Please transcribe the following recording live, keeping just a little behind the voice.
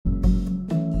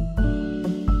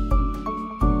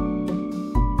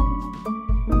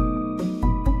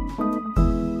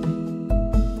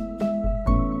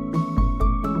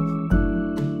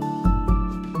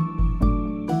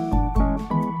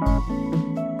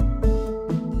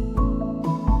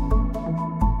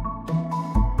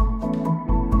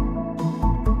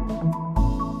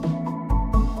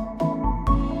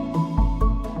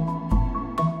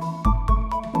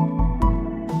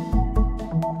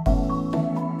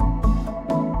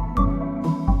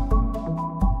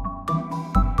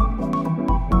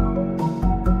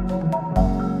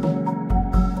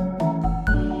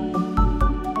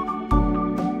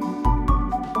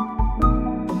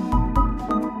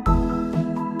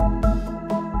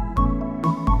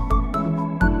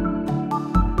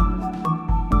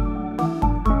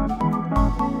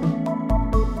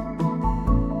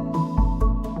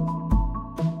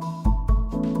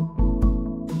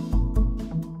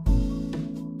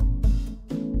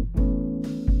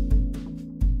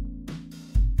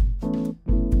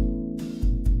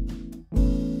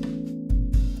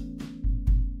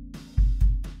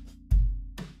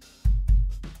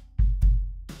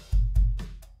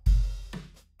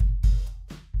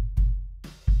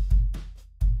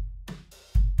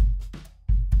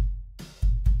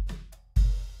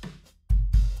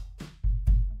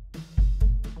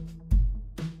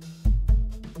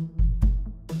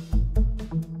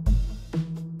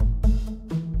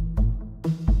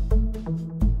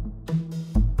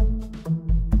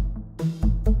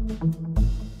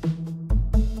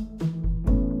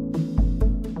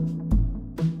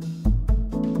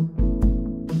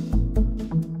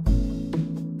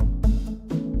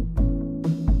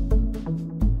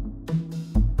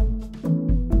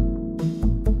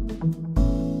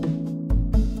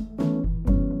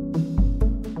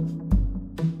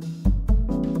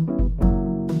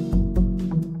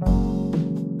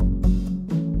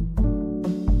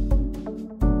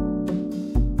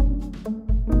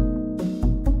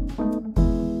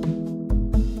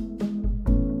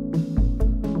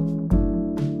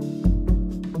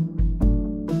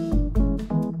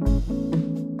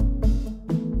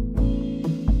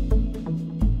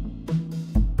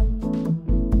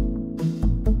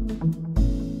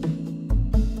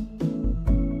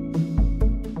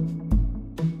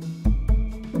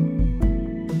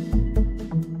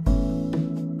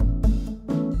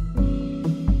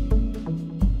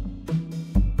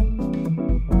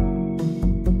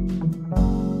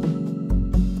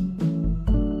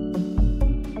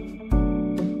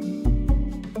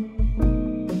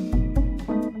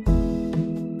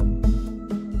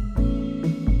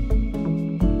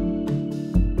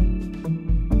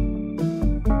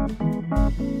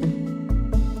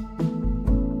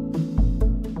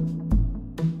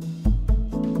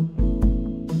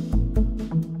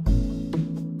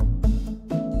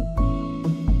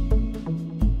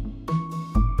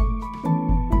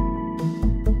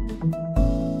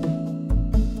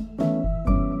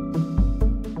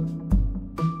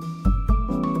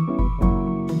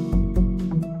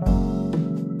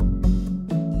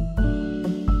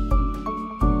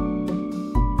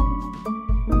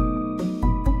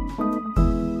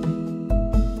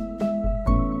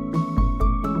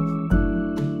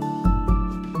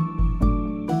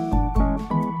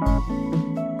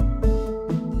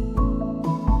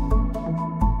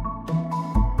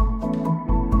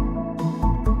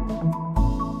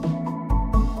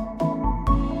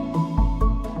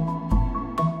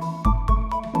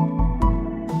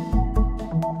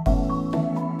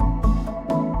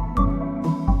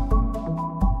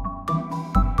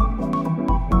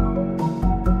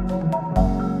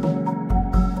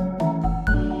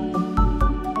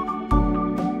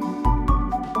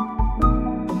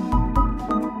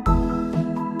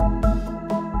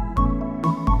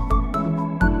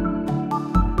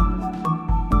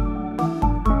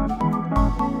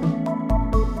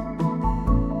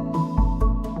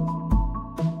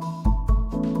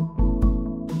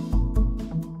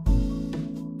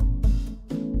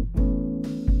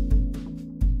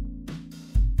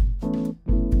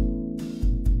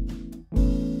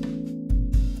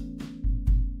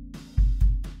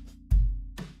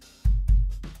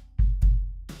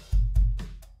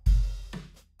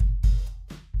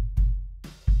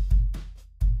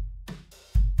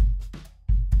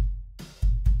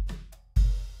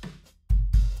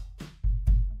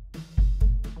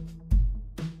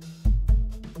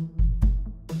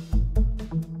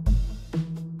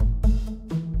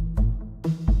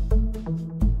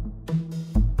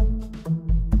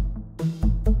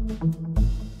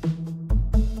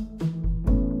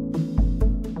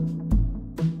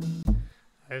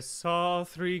saw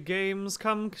three games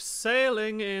come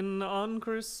sailing in on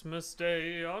Christmas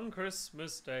Day, on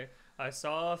Christmas Day. I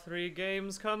saw three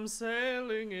games come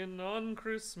sailing in on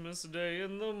Christmas Day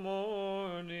in the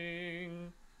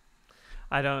morning.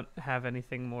 I don't have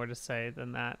anything more to say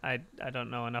than that. I don't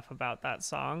know enough about that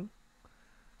song.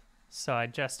 So I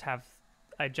just have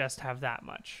that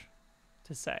much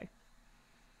to say.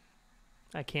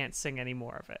 I can't sing any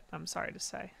more of it, I'm sorry to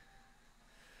say.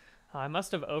 I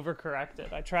must have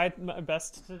overcorrected. I tried my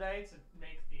best today to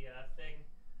make the thing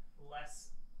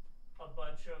less a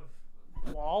bunch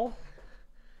of wall,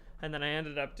 and then I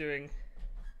ended up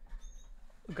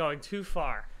going too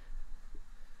far.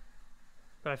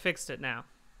 But I fixed it now.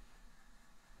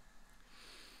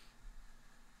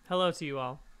 Hello to you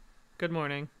all. Good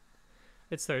morning.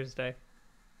 It's Thursday.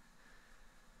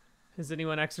 Is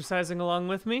anyone exercising along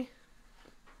with me?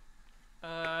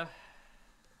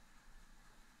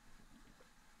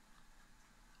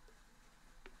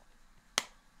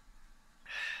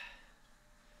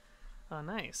 Oh,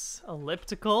 nice.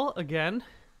 Elliptical again.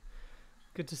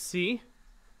 Good to see.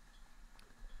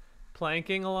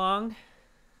 Planking along.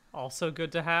 Also good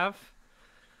to have.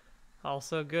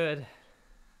 Also good.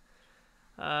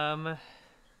 Yeah.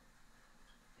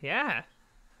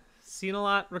 Seen a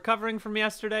lot. Recovering from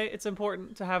yesterday. It's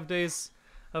important to have days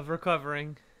of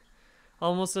recovering.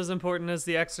 Almost as important as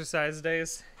the exercise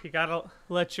days. You gotta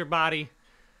let your body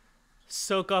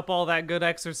soak up all that good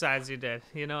exercise you did.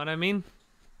 You know what I mean?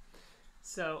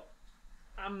 So,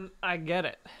 I get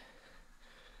it.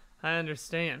 I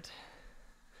understand.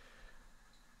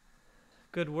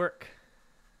 Good work.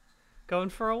 Going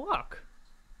for a walk.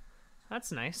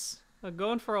 That's nice.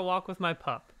 Going for a walk with my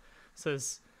pup,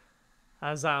 says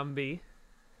a zombie.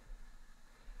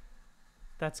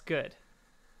 That's good.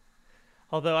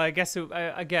 Although I guess,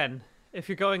 again, if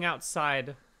you're going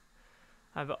outside,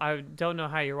 I don't know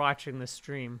how you're watching this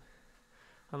stream,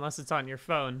 unless it's on your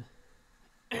phone.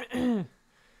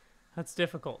 That's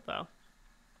difficult, though.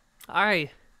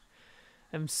 I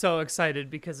am so excited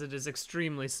because it is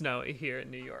extremely snowy here in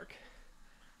New York.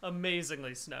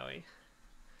 Amazingly snowy.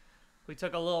 We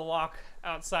took a little walk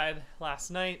outside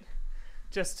last night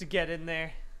just to get in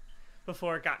there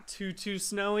before it got too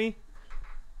snowy.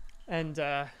 And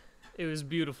it was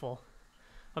beautiful.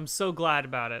 I'm so glad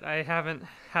about it. I haven't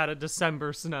had a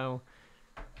December snow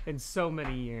in so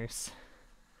many years.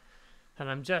 And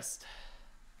I'm just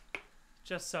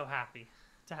so happy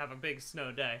to have a big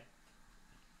snow day.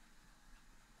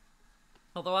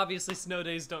 Although obviously snow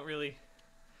days don't really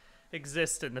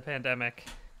exist in the pandemic.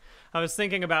 I was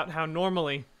thinking about how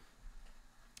normally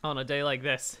on a day like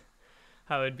this,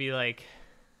 I would be like,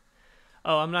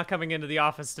 oh, I'm not coming into the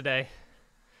office today.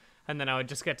 And then I would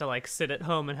just get to like sit at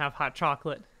home and have hot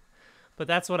chocolate. But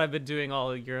that's what I've been doing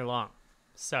all year long.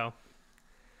 So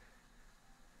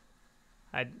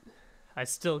I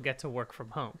still get to work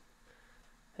from home.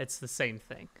 It's the same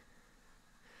thing.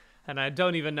 And I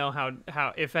don't even know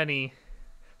how if any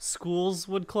schools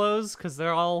would close, because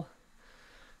they're all,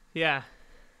 yeah.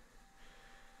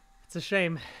 It's a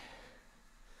shame.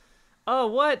 Oh,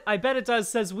 what? I bet it does.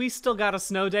 Says we still got a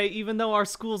snow day even though our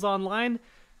school's online.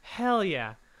 Hell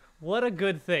yeah. What a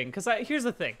good thing. Because here's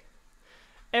the thing.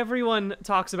 Everyone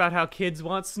talks about how kids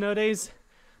want snow days,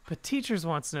 but teachers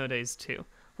want snow days too.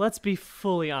 Let's be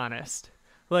fully honest.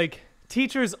 Like,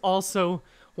 teachers also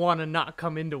want to not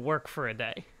come into work for a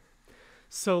day.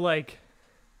 So, like,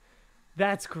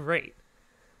 that's great.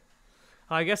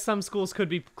 I guess some schools could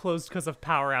be closed because of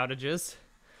power outages.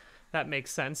 That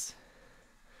makes sense.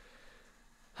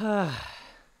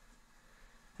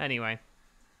 Anyway.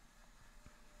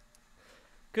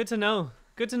 Good to know.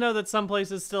 Good to know that some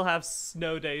places still have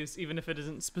snow days, even if it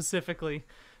isn't specifically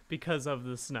because of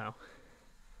the snow.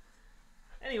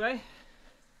 Anyway.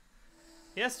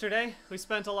 Yesterday, we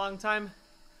spent a long time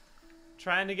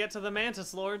trying to get to the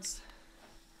mantis lords.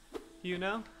 You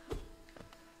know?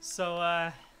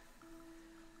 So,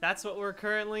 that's what we're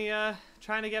currently,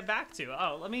 trying to get back to.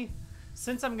 Oh,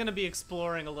 since I'm gonna be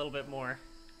exploring a little bit more,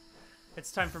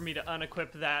 it's time for me to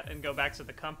unequip that and go back to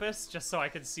the compass, just so I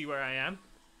can see where I am.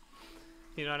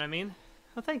 You know what I mean?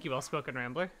 Well, thank you, Well-Spoken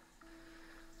Rambler.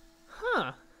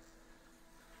 Huh.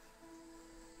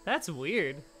 That's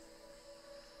weird.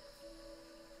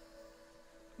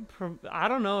 I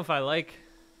don't know if I like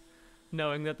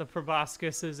knowing that the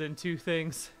proboscis is in two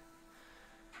things.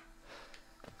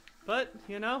 But,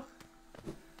 you know,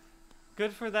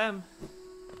 good for them.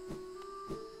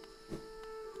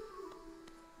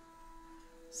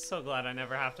 So glad I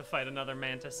never have to fight another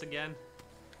mantis again.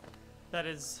 That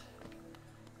is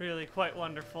really quite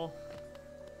wonderful.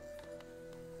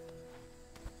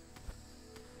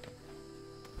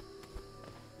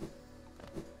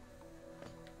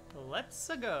 Let's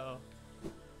go.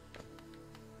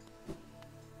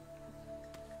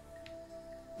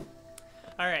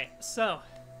 Alright, so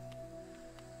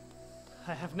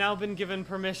I have now been given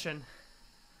permission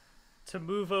to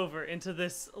move over into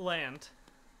this land.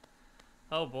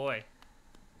 Oh boy.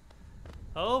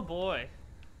 Oh boy.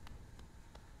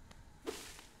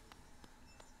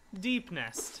 Deep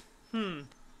nest. I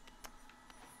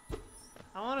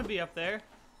want to be up there.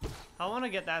 I want to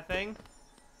get that thing.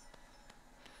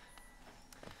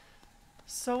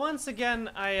 So once again,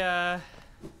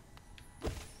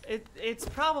 it's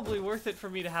probably worth it for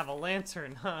me to have a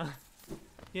lantern, huh?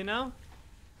 You know?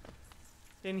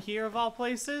 In here of all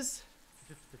places?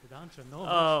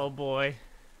 Oh boy.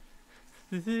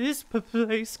 This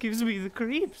place gives me the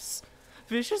creeps.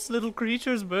 Vicious little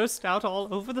creatures burst out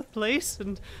all over the place,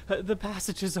 and the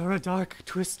passages are a dark,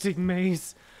 twisting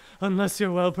maze. Unless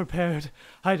you're well prepared,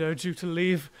 I'd urge you to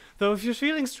leave. Though if you're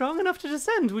feeling strong enough to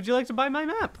descend, would you like to buy my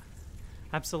map?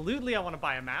 Absolutely, I want to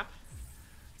buy a map.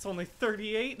 It's only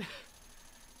 38.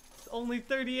 It's only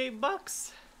 38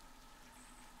 bucks.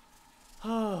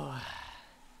 Oh.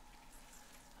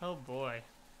 Oh boy.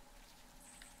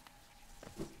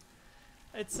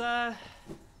 It's, the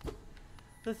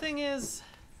thing is,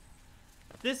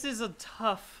 this is a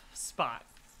tough spot.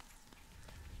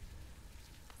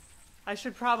 I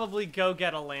should probably go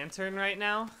get a lantern right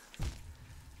now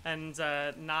and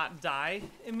not die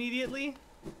immediately.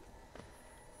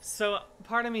 So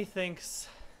part of me thinks,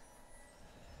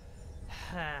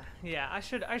 yeah, I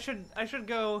should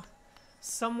go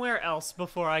somewhere else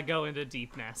before I go into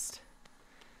Deep Nest.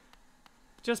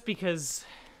 Just because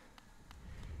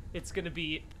it's gonna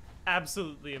be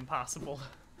absolutely impossible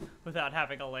without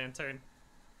having a lantern.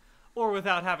 Or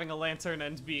without having a lantern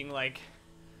and being like,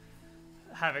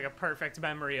 having a perfect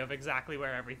memory of exactly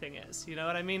where everything is. You know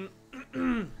what I mean?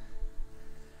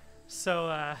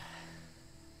 So,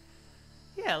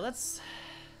 yeah, let's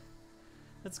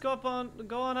go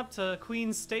on up to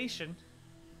Queen's Station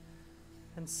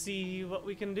and see what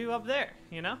we can do up there,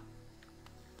 you know?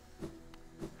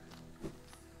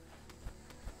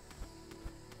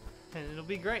 And it'll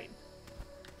be great.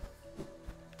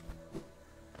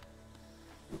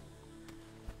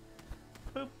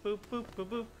 Boop, boop, boop, boop,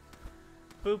 boop.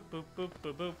 Boop, boop, boop,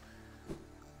 boop, boop.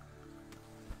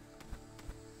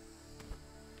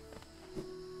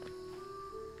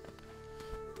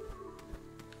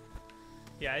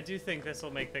 Yeah, I do think this will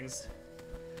make things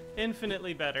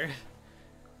infinitely better.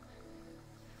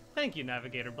 Thank you,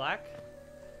 Navigator Black,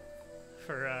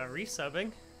 for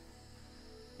resubbing.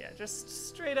 Yeah, just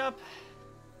straight up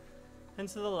and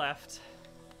to the left.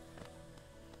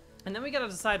 And then we gotta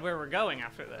decide where we're going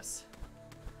after this.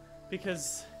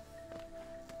 Because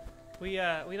we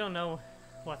don't know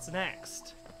what's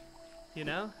next, you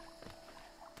know?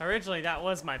 Originally, that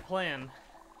was my plan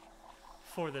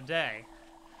for the day.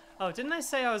 Oh, didn't I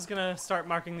say I was gonna start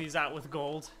marking these out with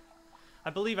gold?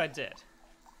 I believe I did.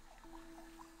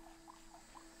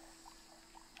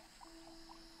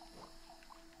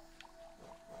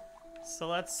 So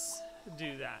let's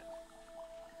do that.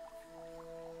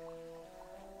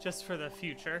 Just for the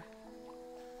future.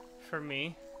 For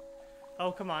me.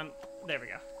 Oh, come on. There we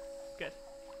go. Good.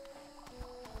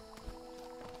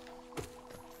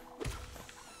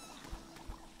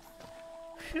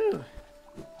 Phew.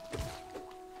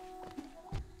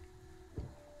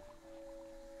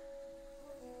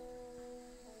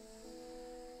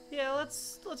 Yeah,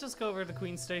 let's just go over to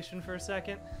Queen Station for a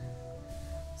second.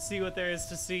 See what there is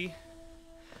to see.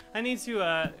 I need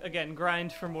to again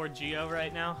grind for more geo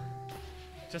right now.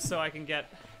 Just so I can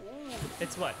get,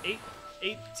 it's what,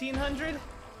 1800?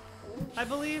 I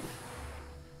believe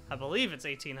it's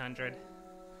 1800.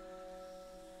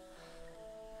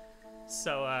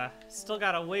 So, still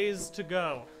got a ways to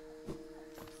go.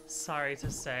 Sorry to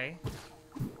say.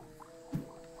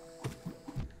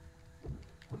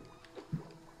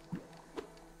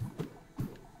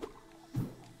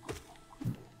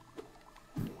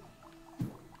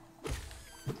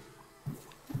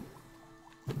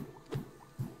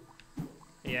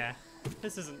 Yeah,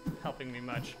 this isn't helping me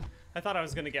much. I thought I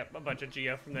was gonna get a bunch of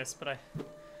geo from this, but I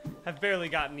have barely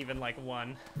gotten even like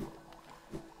one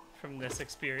from this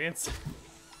experience.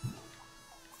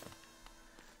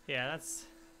 Yeah, that's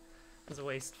a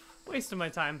waste of my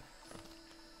time.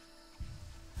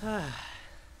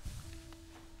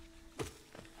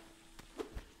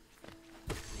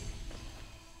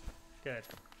 Good.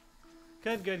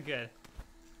 Good, good, good.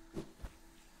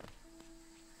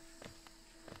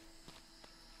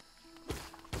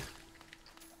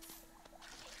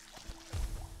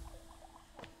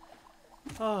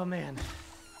 Oh man.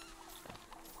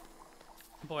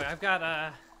 Boy, I've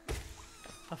got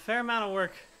a fair amount of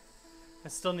work I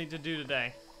still need to do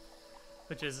today,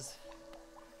 which is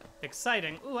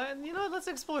exciting. Ooh, you know what? Let's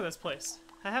explore this place.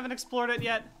 I haven't explored it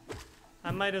yet.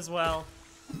 I might as well.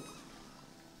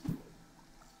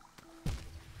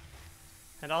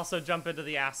 And also jump into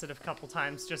the acid a couple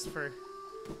times just for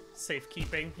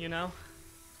safekeeping, you know?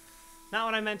 Not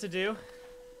what I meant to do.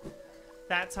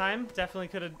 That time, definitely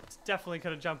could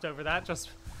have jumped over that, just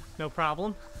no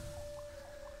problem.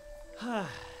 Whew.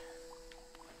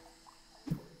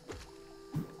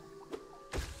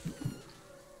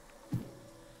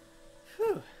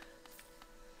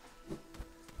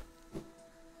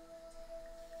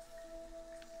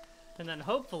 And then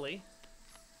hopefully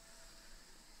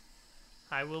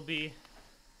I will be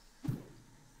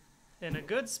in a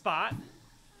good spot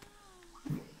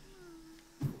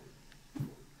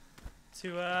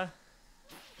to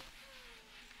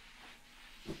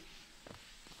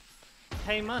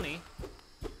pay money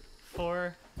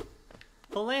for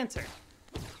the lantern.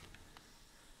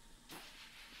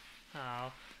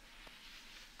 Oh.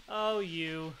 Oh,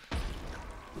 you.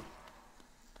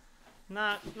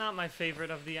 Not my favorite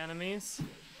of the enemies.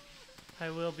 I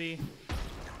will be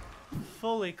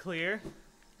fully clear.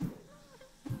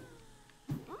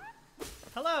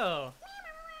 Hello.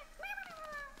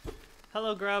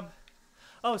 Hello, grub.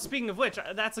 Oh, speaking of which,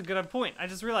 that's a good point. I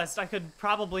just realized I could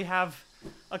probably have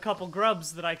a couple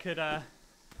grubs that I could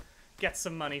get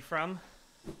some money from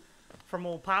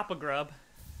old Papa Grub.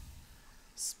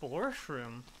 Spore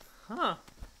shroom. Huh.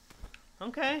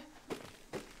 Okay.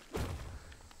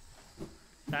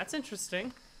 That's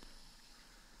interesting.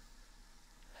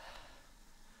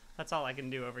 That's all I can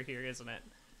do over here, isn't it?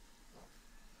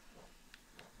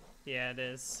 Yeah, it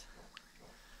is.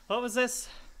 What was this?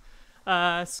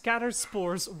 Scatters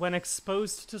spores when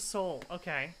exposed to soul.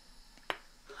 Okay.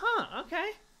 Huh, okay.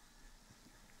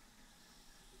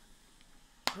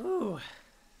 Ooh.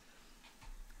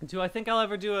 Do I think I'll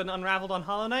ever do an Unraveled on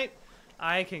Hollow Knight?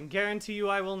 I can guarantee you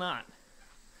I will not.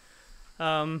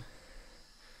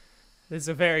 This is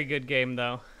a very good game,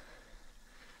 though.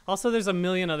 Also, there's a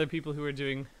million other people who are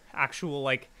doing actual,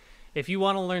 like, if you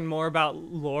want to learn more about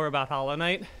lore about Hollow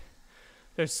Knight,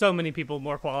 there's so many people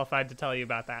more qualified to tell you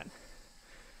about that.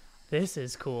 This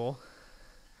is cool.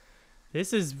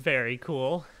 This is very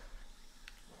cool.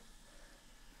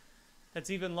 That's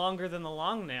even longer than the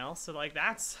long nail, so, like,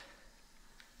 that's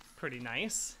pretty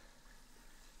nice.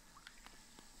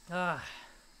 Ah.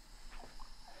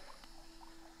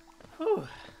 Whew.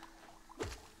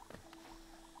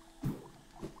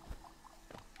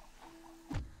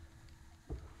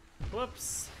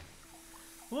 Whoops.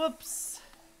 Whoops.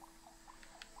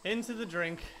 Into the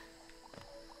drink.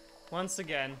 Once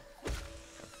again.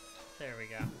 There we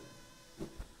go.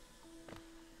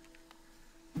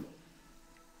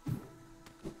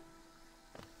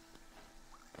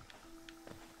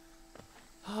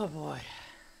 Oh boy.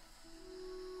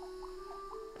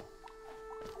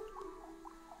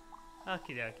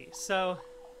 Okie dokie. So,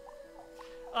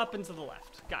 up and to the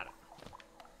left. Got it.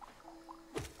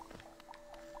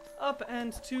 Up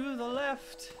and to the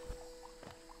left.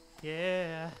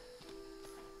 Yeah.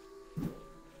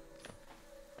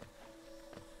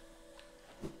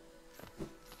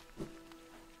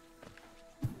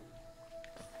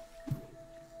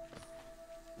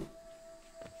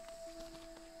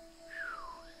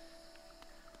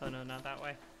 Oh no, not that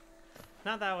way.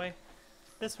 Not that way.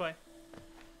 This way.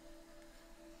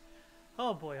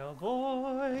 Oh boy, oh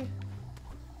boy.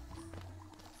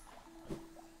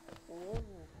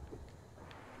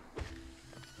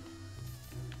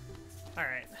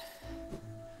 Alright.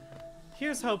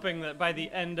 Here's hoping that by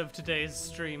the end of today's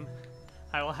stream,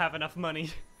 I will have enough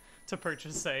money to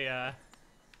purchase a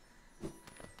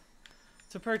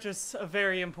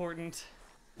very important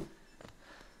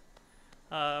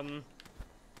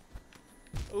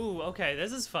ooh, okay,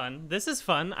 this is fun. This is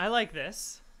fun. I like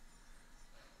this.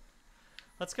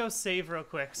 Let's go save real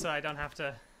quick so I don't have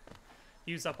to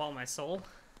use up all my soul.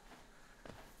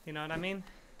 You know what I mean?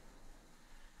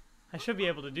 I should be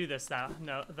able to do this though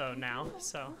now,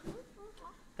 so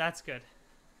that's good.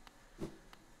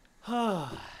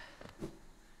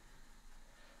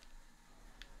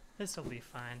 This'll be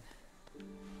fine.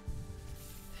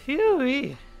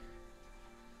 Phew-wee.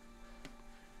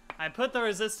 I put the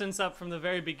resistance up from the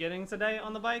very beginning today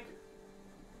on the bike,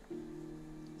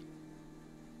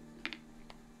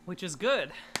 which is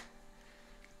good,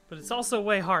 but it's also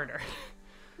way harder.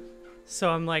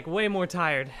 So I'm like way more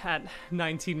tired at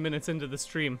 19 minutes into the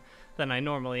stream than I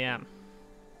normally am.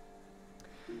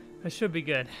 I should be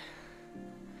good.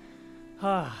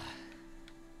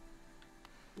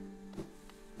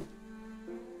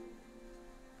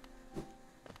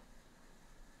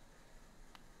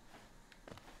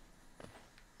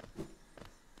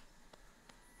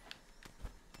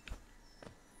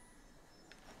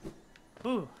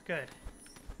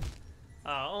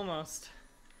 almost.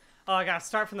 Oh, I gotta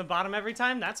start from the bottom every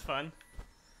time? That's fun.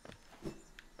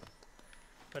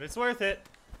 But it's worth it.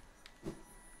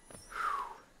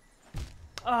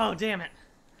 Oh, damn it.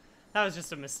 That was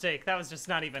just a mistake. That was just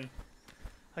not even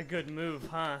a good move,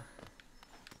 huh?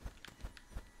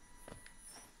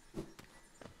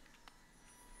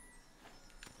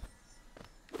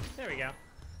 There we go.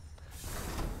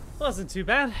 Wasn't too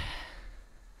bad.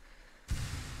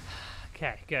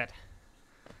 Okay, good.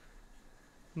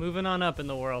 Moving on up in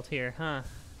the world here, huh?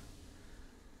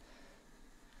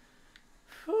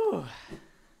 Whew.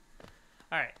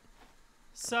 Alright.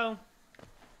 So,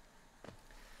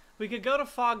 we could go to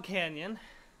Fog Canyon,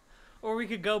 or we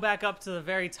could go back up to the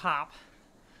very top.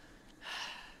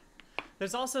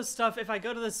 There's also stuff, if I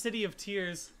go to the City of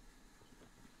Tears,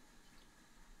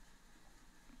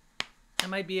 I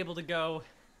might be able to go,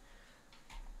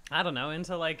 I don't know,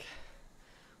 into like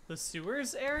the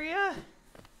sewers area?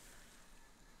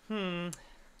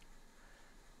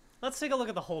 Let's take a look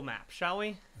at the whole map, shall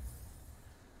we?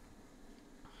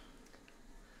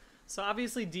 So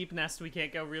obviously Deep Nest we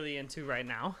can't go really into right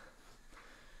now.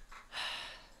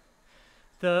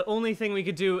 The only thing we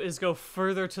could do is go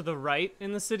further to the right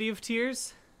in the City of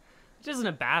Tears, which isn't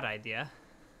a bad idea.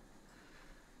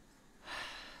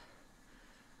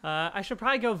 I should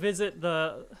probably go visit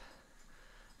the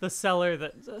seller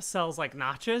that sells like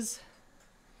notches.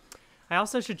 I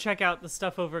also should check out the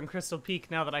stuff over in Crystal Peak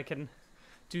now that I can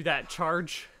do that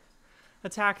charge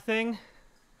attack thing.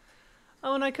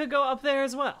 Oh, and I could go up there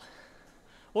as well.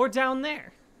 Or down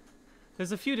there.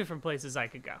 There's a few different places I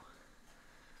could go.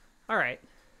 Alright.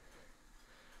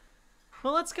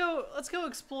 Well, let's go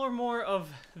explore more of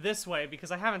this way,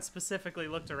 because I haven't specifically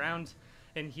looked around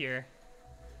in here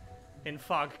in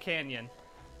Fog Canyon.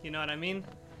 You know what I mean?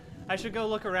 I should go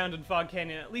look around in Fog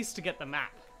Canyon at least to get the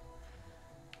map.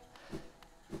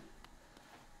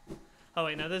 Oh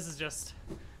wait, no, this is just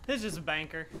a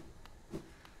banker.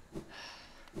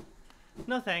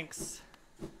 No thanks.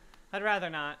 I'd rather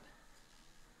not.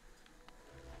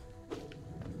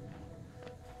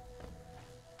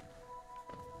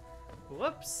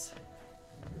 Whoops.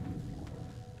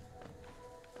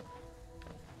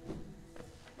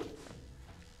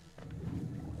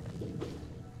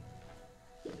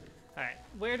 Alright,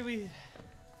 where do we...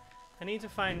 I need to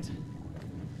find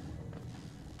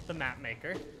the map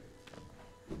maker.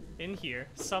 In here,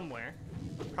 somewhere.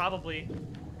 Probably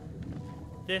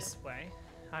this way,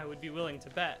 I would be willing to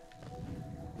bet.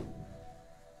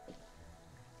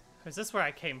 Or is this where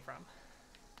I came from?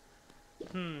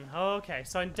 Okay,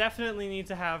 so I definitely need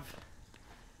to have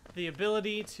the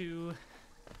ability to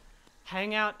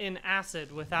hang out in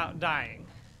acid without dying.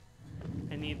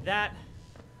 I need that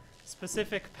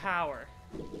specific power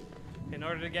in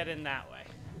order to get in that way.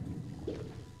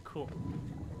 Cool.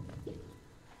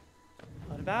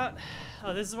 What about...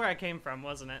 Oh, this is where I came from,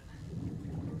 wasn't it?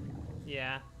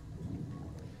 Yeah.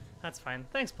 That's fine.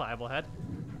 Thanks, Pliable Head.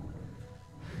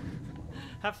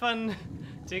 Have fun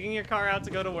digging your car out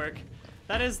to go to work.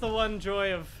 That is the one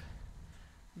joy of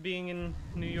being in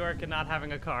New York and not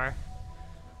having a car,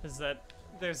 is that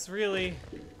there's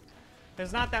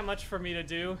not that much for me to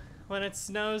do when it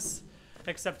snows,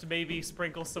 except maybe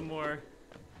sprinkle some more,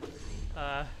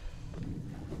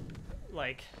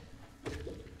 like,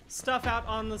 stuff out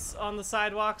on the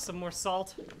sidewalk, some more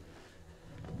salt,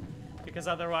 because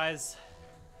otherwise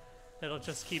it'll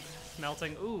just keep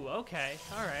melting. Ooh, okay,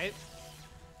 all right.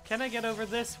 Can I get over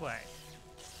this way?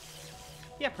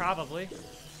 Yeah, probably.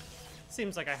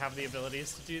 Seems like I have the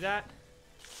abilities to do that.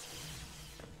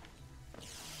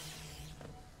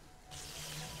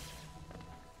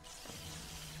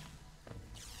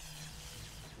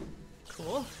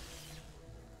 Cool.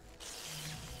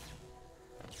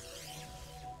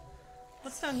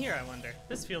 What's down here, I wonder?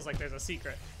 This feels like there's a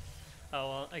secret. Oh,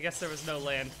 well, I guess there was no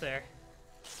land there.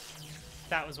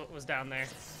 That was what was down there.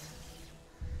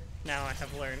 Now I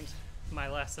have learned my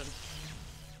lesson.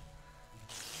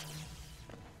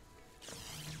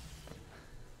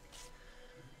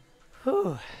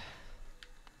 Whew.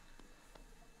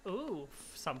 Ooh,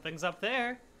 something's up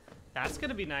there. That's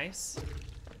gonna be nice.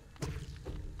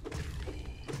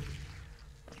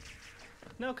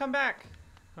 No, come back.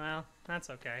 Well,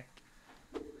 that's okay.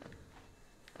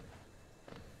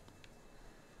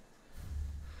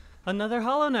 Another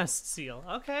Hollow Nest seal.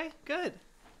 Okay, good.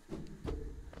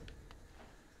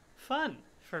 Fun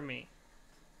for me.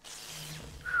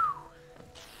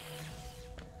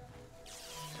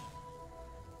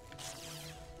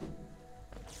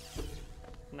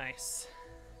 Nice.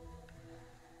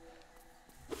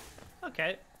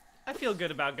 Okay, I feel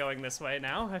good about going this way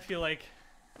now. I feel like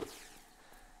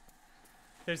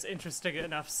there's interesting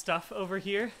enough stuff over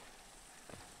here.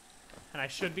 And I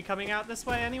should be coming out this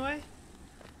way anyway.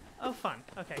 Oh, fun.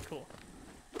 Okay, cool.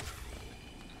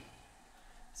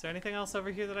 Is there anything else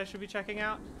over here that I should be checking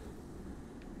out?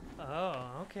 Oh,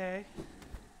 okay.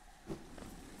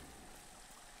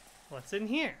 What's in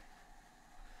here?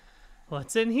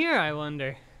 What's in here, I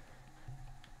wonder?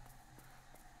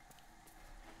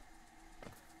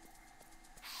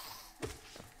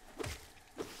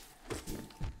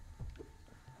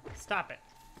 Stop it.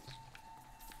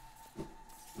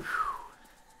 Whew.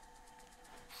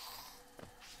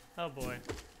 Oh boy.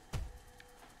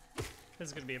 This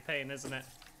is gonna be a pain, isn't it?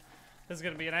 This is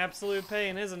gonna be an absolute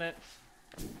pain, isn't it?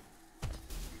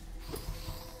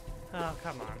 Oh,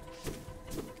 come on.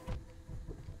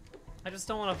 I just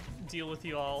don't want to deal with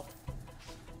you all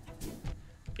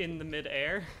in the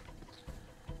mid-air.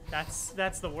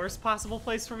 That's the worst possible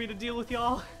place for me to deal with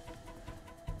y'all.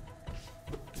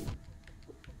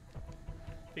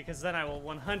 Because then I will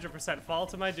 100% fall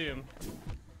to my doom.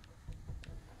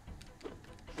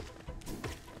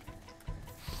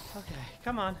 Okay,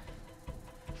 come on.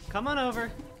 Come on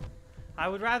over. I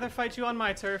would rather fight you on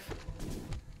my turf.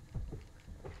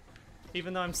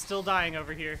 Even though I'm still dying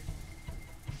over here.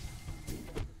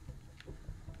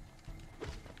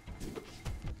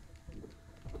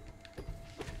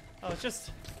 Oh, it's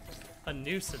just a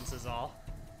nuisance is all.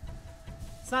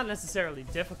 It's not necessarily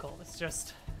difficult, it's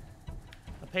just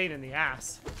a pain in the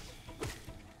ass.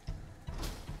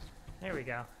 There we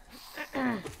go.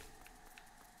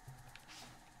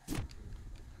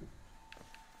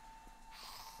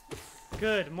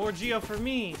 Good, more geo for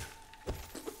me.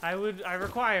 I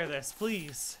require this,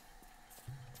 please.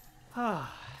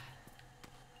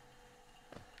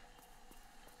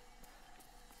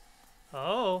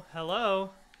 Oh,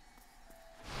 hello.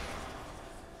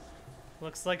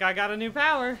 Looks like I got a new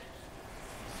power.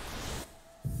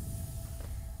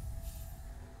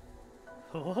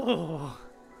 Oh.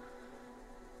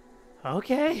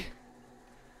 Okay.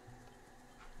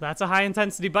 That's a high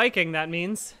intensity biking, that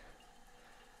means.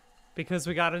 Because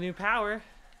we got a new power.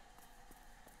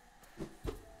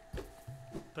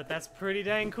 But that's pretty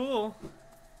dang cool.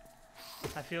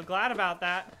 I feel glad about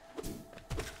that.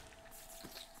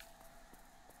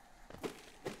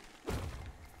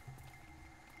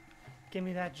 Give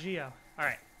me that geo.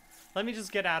 Alright. Let me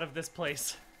just get out of this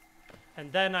place. And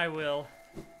then I will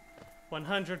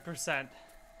 100%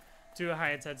 do a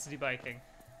high intensity biking.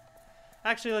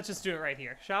 Actually, let's just do it right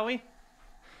here, shall we?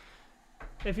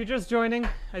 If you're just joining,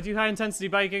 I do high intensity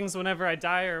bikings whenever I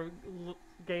die or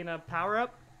gain a power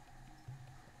up.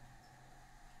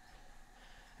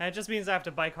 And it just means I have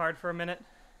to bike hard for a minute.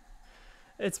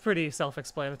 It's pretty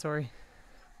self-explanatory.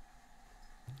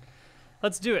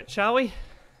 Let's do it, shall we?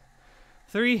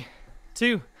 3,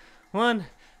 2, 1,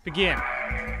 begin.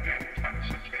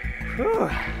 Whew.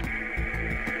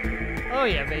 Oh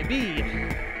yeah, baby.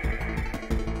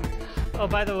 Oh,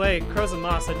 by the way, Crows and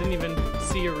Moss, I didn't even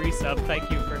see your resub. Thank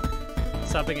you for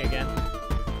subbing again.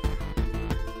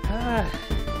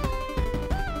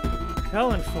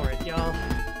 Going for it, y'all.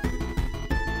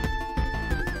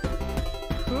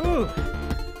 Whew.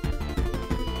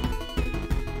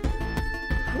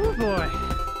 Whew, boy.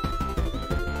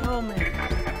 Oh, man.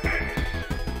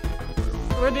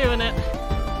 We're doing it.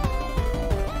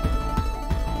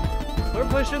 We're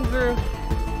pushing through.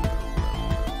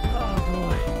 Oh,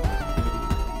 boy.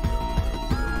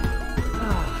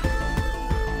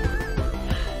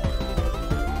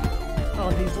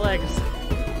 Oh, these legs.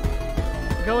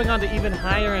 Going on to even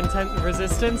higher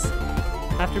resistance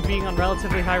after being on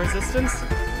relatively high resistance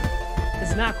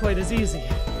is not quite as easy.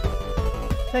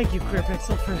 Thank you,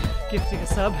 QueerPixel, for gifting a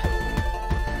sub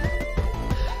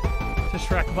to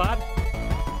ShrekBot.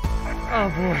 Oh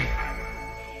boy.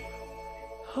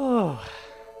 Oh.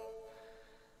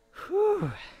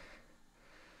 Whew.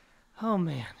 Oh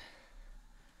man.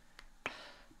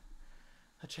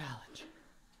 A challenge.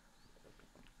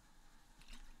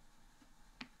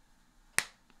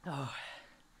 Oh.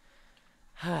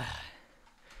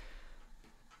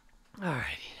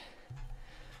 Alrighty.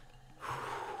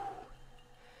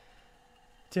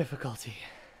 Difficulty.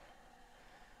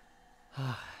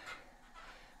 But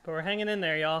we're hanging in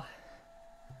there, y'all.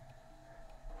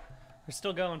 We're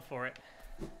still going for it.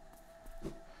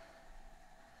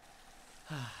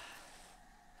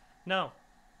 No.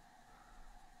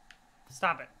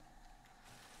 Stop it.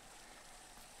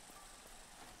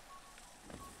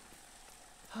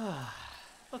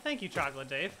 Well, thank you, Chocolate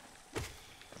Dave.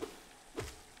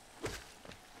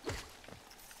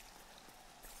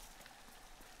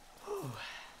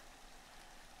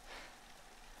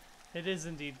 It is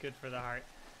indeed good for the heart.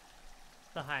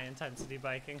 the high intensity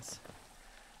bikings.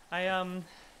 I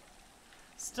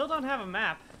still don't have a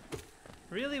map.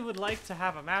 Really would like to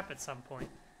have a map at some point.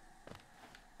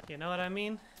 You know what I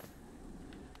mean?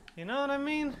 You know what I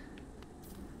mean?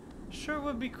 Sure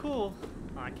would be cool.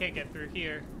 Oh, I can't get through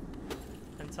here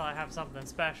until I have something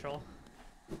special.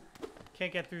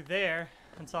 Can't get through there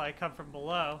until I come from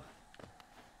below.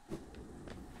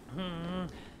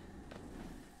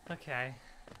 Okay.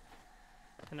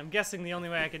 And I'm guessing the only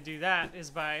way I could do that is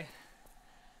by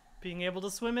being able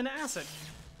to swim in acid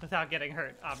without getting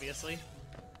hurt, obviously.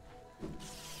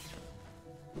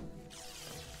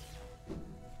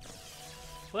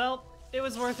 Well, it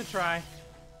was worth a try.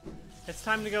 It's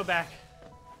time to go back,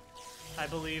 I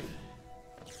believe.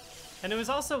 And it was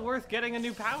also worth getting a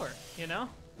new power, you know?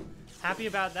 Happy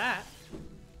about that.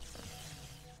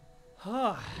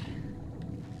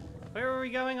 Where were we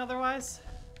going otherwise?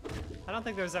 I don't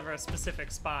think there was ever a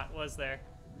specific spot, was there?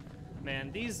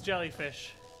 Man, these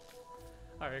jellyfish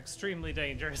are extremely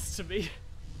dangerous to me.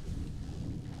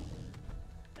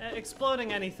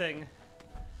 Exploding anything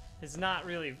is not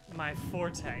really my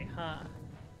forte, huh?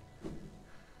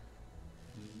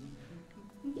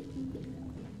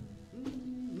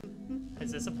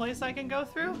 Is this a place I can go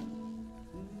through?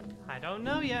 I don't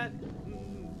know yet.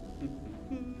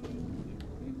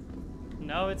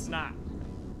 No, it's not.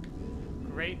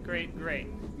 Great, great, great.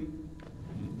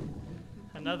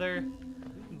 Another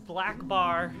black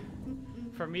bar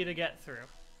for me to get through.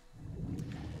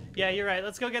 Yeah, you're right.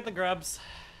 Let's go get the grubs.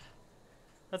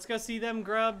 Let's go see them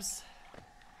grubs.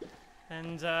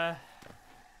 And,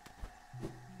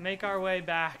 make our way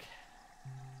back.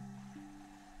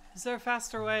 Is there a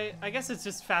faster way? I guess it's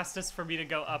just fastest for me to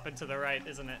go up and to the right,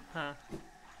 isn't it? Huh?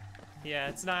 Yeah,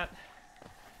 it's not...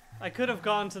 I could have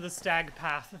gone to the stag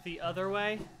path the other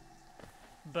way,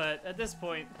 but at this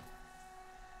point,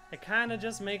 it kind of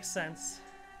just makes sense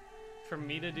for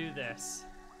me to do this.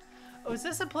 Oh, is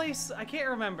this a place? I can't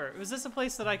remember. Was this a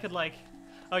place that I could, like...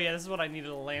 Oh yeah, this is what I needed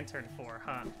a lantern for,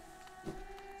 huh?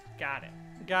 Got it.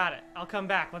 Got it. I'll come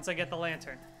back once I get the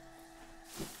lantern.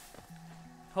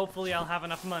 Hopefully I'll have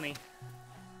enough money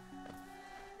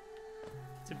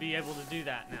to be able to do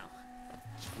that now.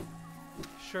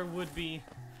 Sure would be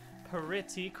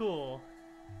pretty cool.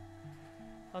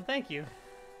 Oh, thank you.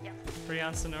 Yeah.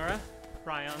 Ryan Sonora.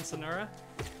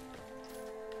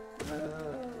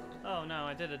 Oh no,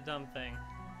 I did a dumb thing.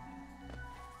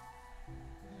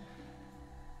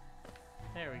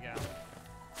 There we go.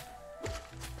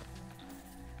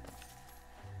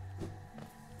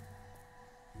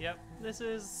 Yep, this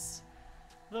is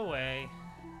the way.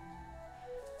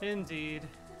 Indeed.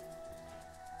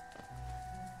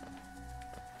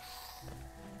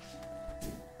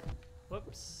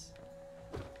 Whoops.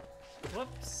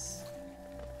 Whoops.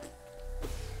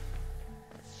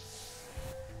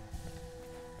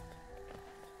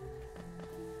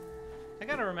 I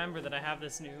gotta remember that I have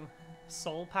this new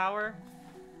soul power.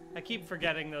 I keep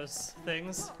forgetting those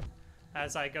things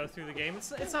as I go through the game.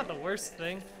 It's not the worst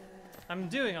thing. I'm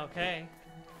doing okay.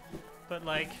 But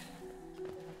like,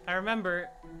 I remember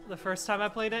the first time I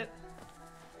played it,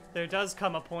 there does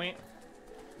come a point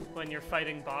when you're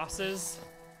fighting bosses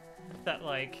that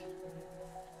like,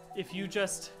 if you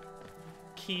just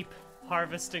keep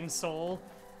harvesting soul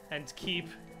and keep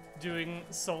doing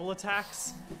soul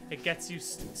attacks, it gets you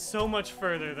so much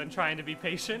further than trying to be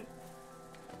patient.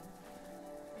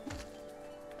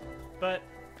 But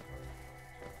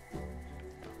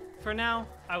for now,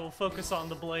 I will focus on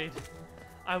the blade.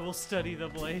 I will study the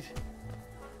blade.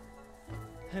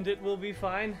 And it will be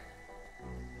fine.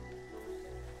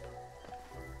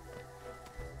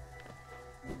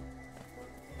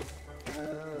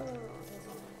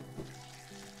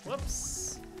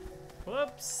 Whoops.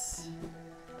 Whoops.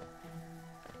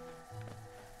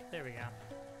 There we go.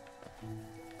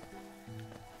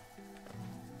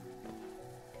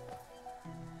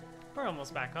 We're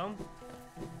almost back home.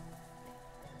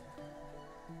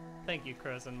 Thank you,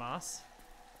 crows and moss.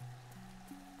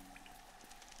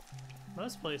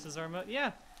 Most places are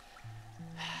yeah.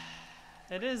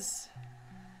 It is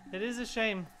a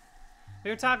shame. We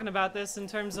were talking about this in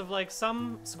terms of like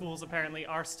some schools apparently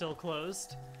are still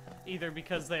closed, either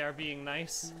because they are being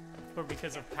nice or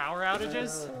because of power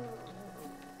outages,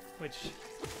 which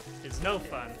is no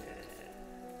fun.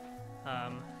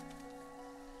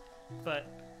 But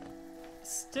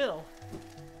still,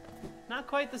 not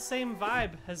quite the same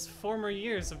vibe as former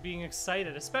years of being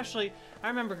excited. Especially, I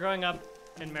remember growing up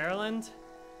in Maryland.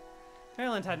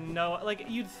 Maryland had no, like,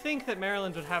 you'd think that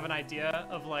Maryland would have an idea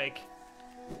of, like,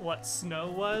 what snow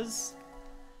was.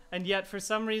 And yet, for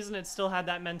some reason, it still had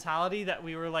that mentality that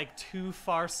we were, like, too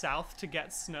far south to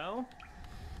get snow.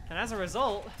 And as a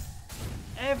result,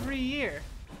 every year,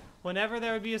 whenever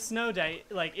there would be a snow day,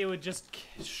 like, it would just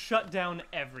shut down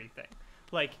everything.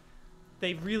 Like,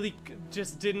 they really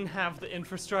just didn't have the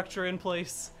infrastructure in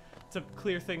place to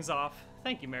clear things off.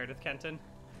 Thank you, Meredith Kenton.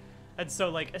 And so,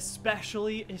 like,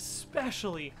 especially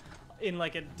in,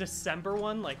 like, a December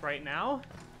one, like right now,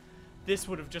 this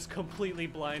would have just completely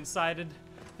blindsided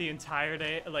the entire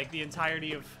day, like, the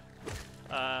entirety of,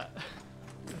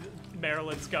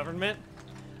 Maryland's government.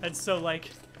 And so,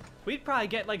 like, we'd probably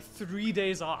get, like, 3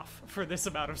 days off for this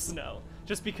amount of snow.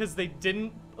 Just because they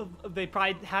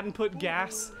probably hadn't put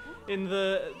gas in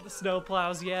the snow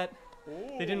plows yet.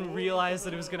 They didn't realize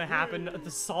that it was gonna happen.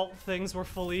 The salt things were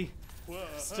fully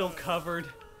still covered.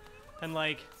 And,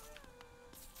 like,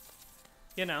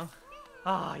 you know.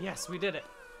 Ah, yes, we did it.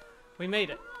 We made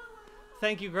it.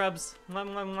 Thank you, Grubs. Mwah,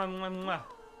 mwah, mwah, mwah, mwah.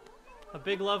 A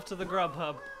big love to the Grub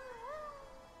Hub.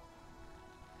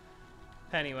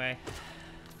 Anyway.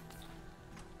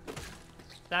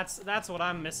 That's what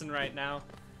I'm missing right now.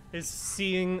 Is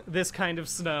seeing this kind of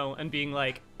snow and being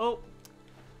like, oh,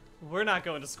 we're not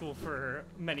going to school for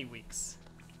many weeks.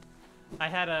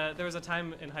 There was a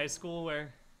time in high school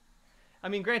where, I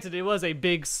mean, granted, it was a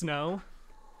big snow,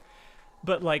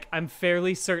 but, like, I'm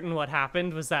fairly certain what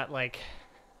happened was that, like,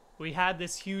 we had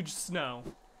this huge snow,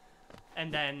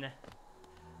 and then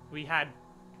we had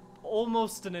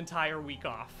almost an entire week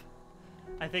off.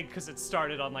 I think because it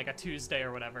started on, like, a Tuesday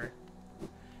or whatever.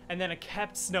 And then it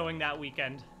kept snowing that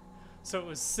weekend, so it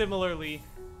was similarly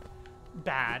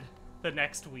bad the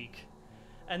next week.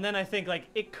 And then I think, like,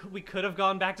 we could have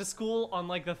gone back to school on,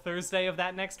 like, the Thursday of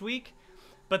that next week,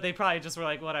 but they probably just were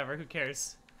like, whatever, who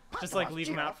cares? Just, like, leave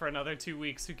them out for another 2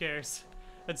 weeks, who cares?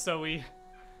 And so we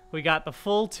got the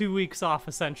full 2 weeks off,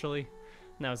 essentially,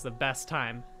 and that was the best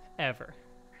time ever.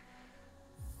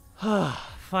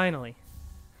 Finally.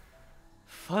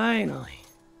 Finally.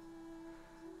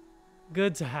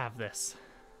 Good to have this.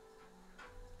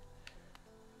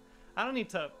 I don't need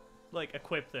to, like,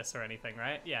 equip this or anything,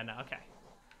 right? Yeah, no, okay.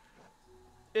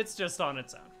 It's just on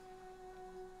its own.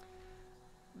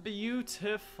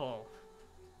 Beautiful.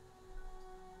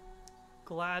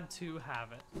 Glad to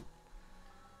have it.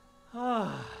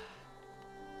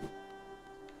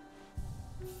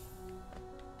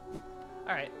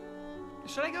 Alright.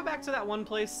 Should I go back to that one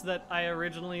place that I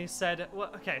originally said?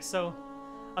 Well, okay, so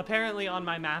apparently on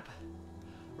my map,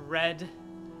 red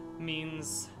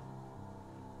means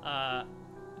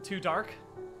too dark.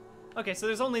 Okay, so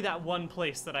there's only that one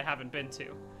place that I haven't been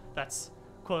to that's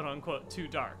quote-unquote too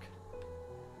dark.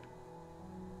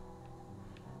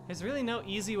 There's really no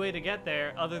easy way to get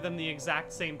there other than the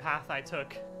exact same path I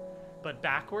took, but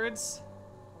backwards.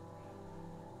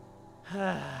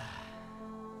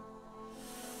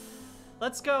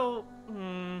 Let's go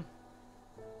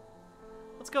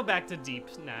back to Deep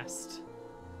Nest.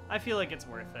 I feel like it's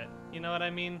worth it. You know what I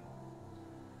mean?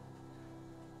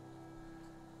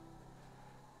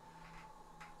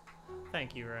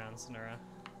 Thank you, Round Sonura.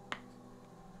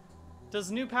 Does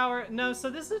new power? No, so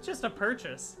this is just a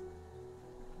purchase.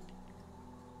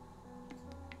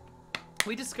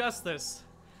 We discussed this,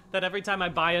 that every time I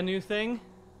buy a new thing,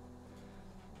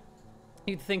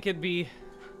 you'd think it'd be,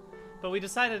 but we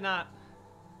decided not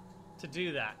to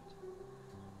do that,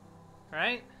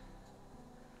 right?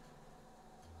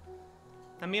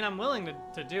 I mean, I'm willing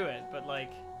to do it, but,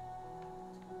 like,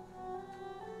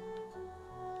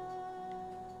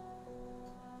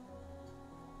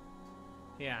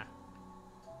 yeah.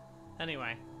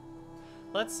 Anyway,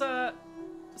 let's,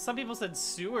 some people said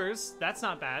sewers. That's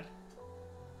not bad.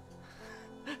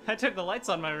 I took the lights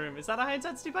on my room. Is that a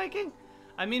high-intensity biking?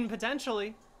 I mean,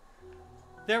 potentially.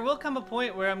 There will come a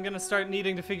point where I'm gonna start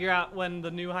needing to figure out when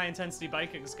the new high-intensity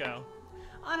bikings go.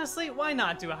 Honestly, why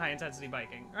not do a high-intensity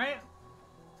biking, right?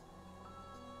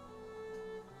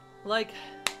 Like,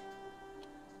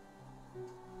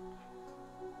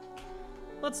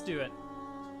 let's do it.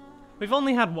 We've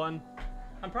only had one.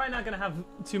 I'm probably not gonna have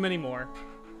too many more.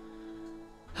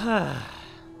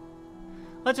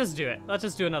 Let's just do it. Let's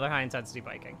just do another high-intensity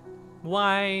biking.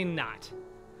 Why not?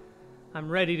 I'm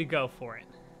ready to go for it.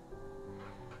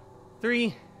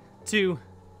 3, 2,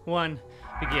 1,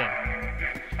 begin.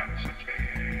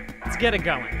 Let's get it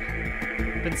going.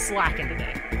 Been slacking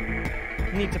today.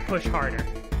 Need to push harder.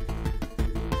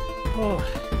 Oh.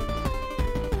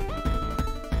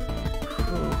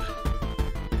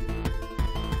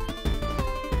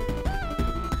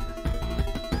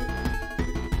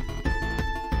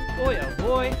 Boy, oh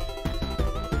boy.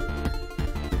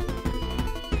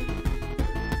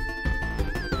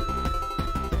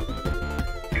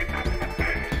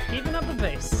 Keeping up the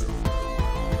pace.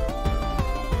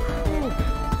 Whew.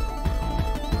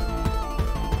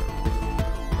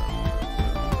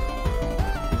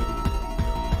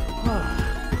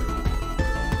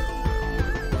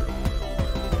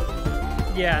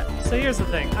 Yeah, so here's the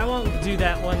thing. I won't do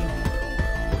that one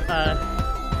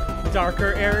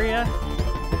darker area.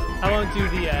 I won't do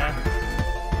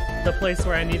the place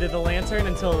where I needed the lantern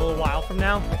until a little while from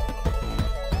now.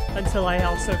 Until I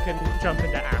also can jump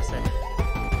into acid.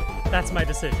 That's my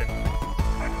decision.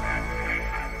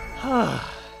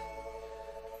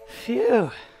 Phew.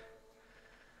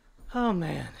 Oh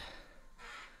man.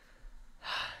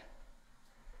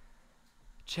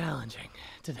 Challenging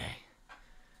today.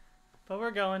 But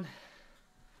we're going.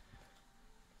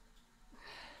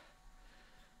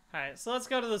 Alright, so let's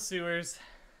go to the sewers.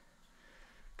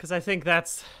 Because I think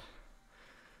that's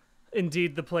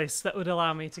indeed the place that would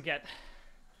allow me to get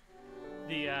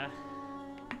the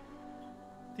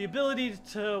ability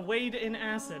to wade in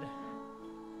acid.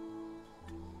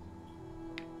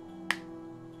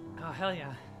 Oh, hell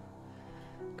yeah.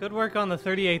 Good work on the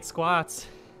 38 squats.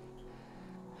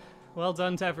 Well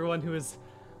done to everyone who is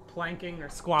planking or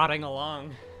squatting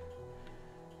along.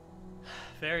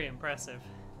 Very impressive.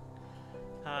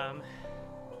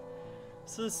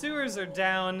 So the sewers are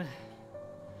down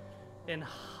in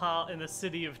the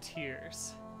City of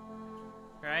Tears,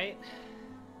 right?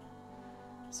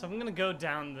 So I'm gonna go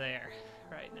down there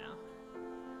right now.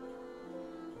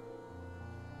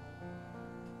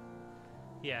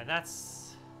 Yeah,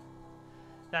 that's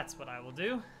what I will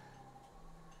do.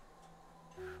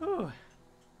 Whew.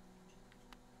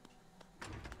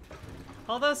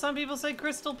 Although some people say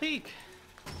Crystal Peak.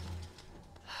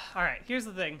 Alright, here's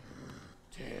the thing.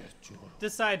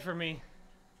 Decide for me.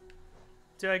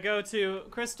 Do I go to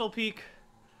Crystal Peak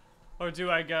or do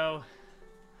I go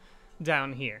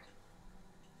down here?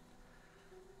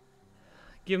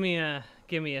 Give me a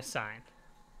sign.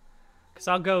 'Cause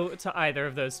I'll go to either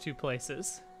of those two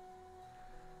places.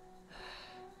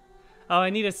 Oh, I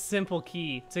need a simple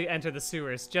key to enter the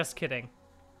sewers. Just kidding.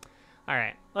 All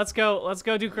right, let's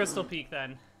go do Crystal Peak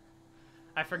then.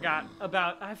 I forgot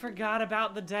about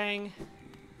the dang.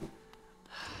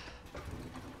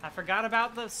 I forgot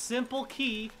about the simple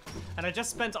key, and I just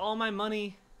spent all my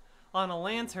money on a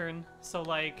lantern, so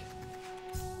like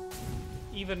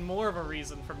even more of a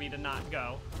reason for me to not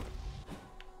go.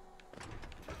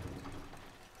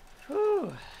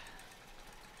 Whew.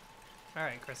 All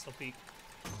right, Crystal Peak.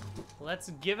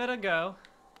 Let's give it a go.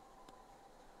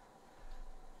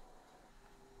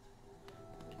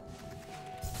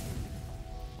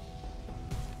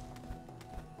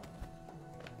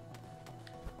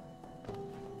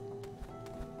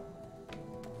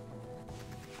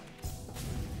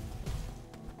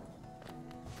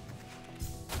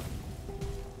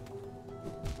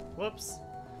 Whoops.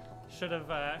 Should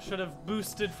have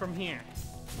boosted from here.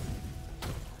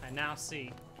 I now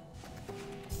see.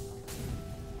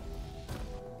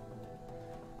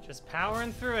 Just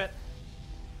powering through it.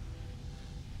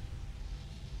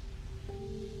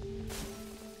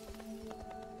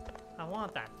 I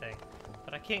want that thing,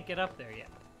 but I can't get up there yet.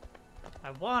 I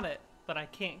want it, but I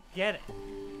can't get it.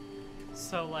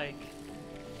 So like,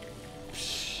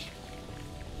 psh,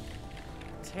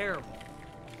 terrible.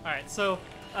 All right, so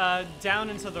down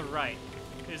and to the right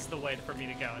is the way for me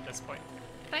to go at this point.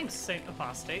 Thanks, Saint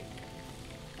Apostate.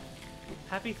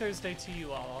 Happy Thursday to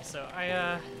you all. Also,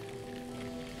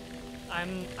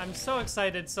 I'm so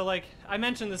excited. So like I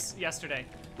mentioned this yesterday,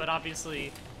 but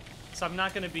obviously, so I'm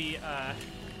not going to be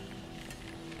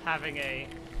having a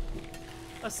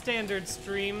standard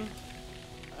stream.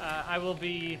 I will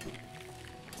be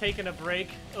taking a break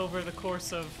over the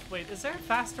course of. Wait, is there a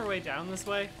faster way down this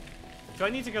way? Do I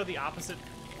need to go the opposite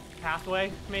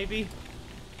pathway? Maybe.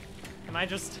 Am I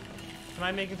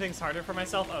making things harder for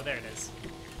myself? Oh, there it is.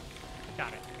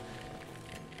 Got it.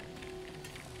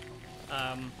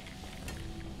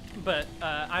 But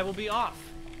I will be off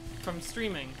from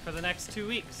streaming for the next 2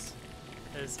 weeks,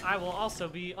 as I will also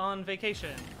be on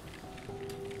vacation.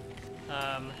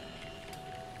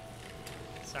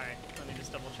 Sorry, let me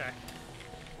just double check.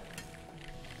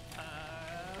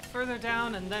 Further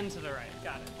down and then to the right.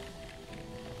 Got it.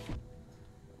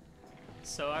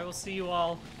 So I will see you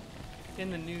all in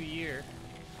the new year,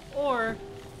 or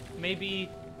maybe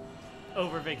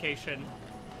over vacation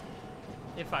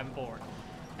if I'm bored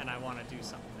and I want to do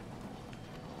something.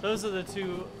 Those are the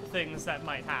two things that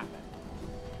might happen,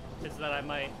 is that I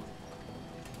might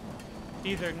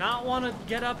either not want to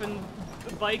get up and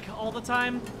bike all the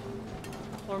time,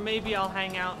 or maybe I'll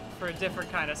hang out for a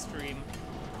different kind of stream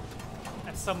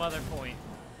at some other point.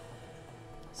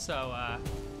 So,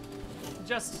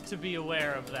 just to be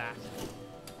aware of that.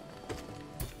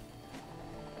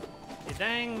 You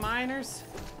dang miners.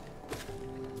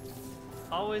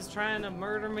 Always trying to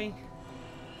murder me.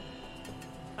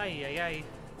 Ay, ay, ay.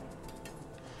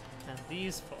 And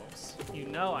these folks. folks. You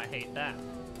know I hate that.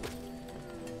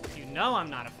 You know I'm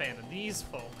not a fan of these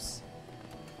folks.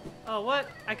 Oh, what?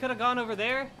 I could have gone over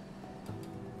there?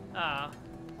 I'll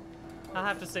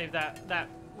have to save that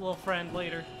little friend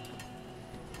later.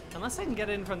 Unless I can get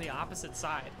in from the opposite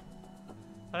side.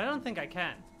 But I don't think I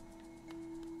can.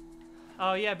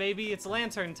 Oh yeah, baby, it's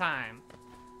lantern time.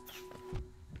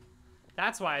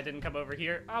 That's why I didn't come over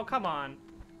here. Oh, come on.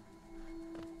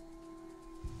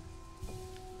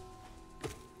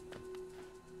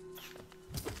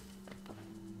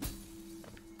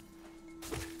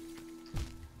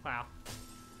 Wow.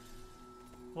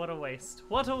 What a waste.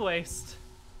 What a waste.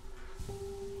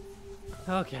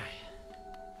 Okay.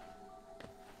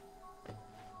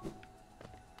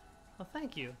 Well,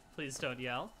 thank you. Please don't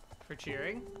yell for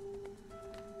cheering.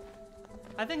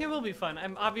 I think it will be fun.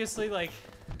 I'm obviously like...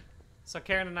 So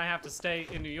Karen and I have to stay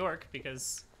in New York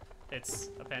because it's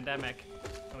a pandemic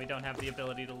and we don't have the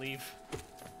ability to leave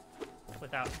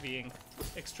without being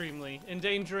extremely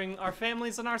endangering our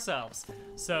families and ourselves.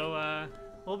 So,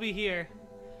 we'll be here.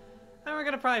 And we're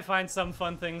gonna probably find some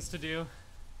fun things to do.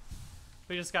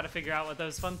 We just gotta figure out what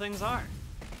those fun things are.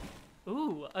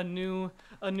 Ooh, a new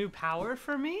power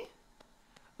for me?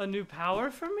 A new power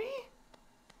for me?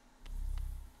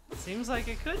 Seems like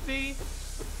it could be.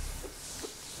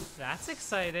 That's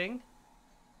exciting.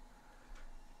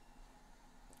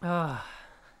 Ah.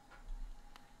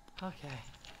 Okay.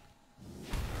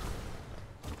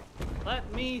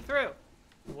 Let me through.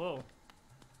 Whoa.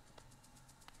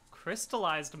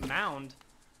 Crystallized mound,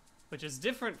 which is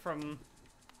different from...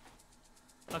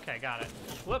 Okay, got it.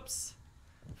 Whoops.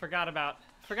 Forgot about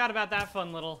that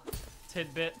fun little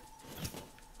tidbit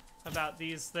about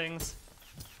these things.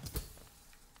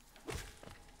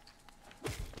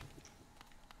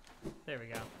 There we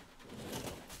go.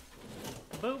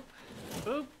 Boop,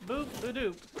 boop, boop,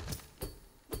 ba-doop.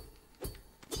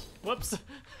 Whoops.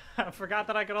 I forgot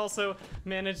that I could also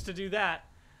manage to do that.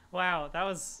 Wow, that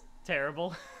was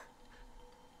terrible.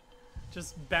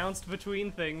 Just bounced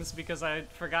between things because I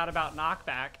forgot about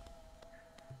knockback.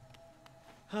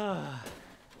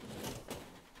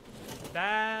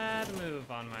 Bad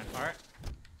move on my part.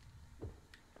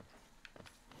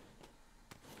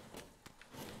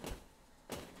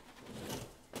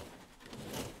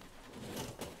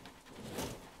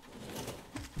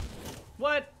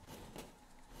 What?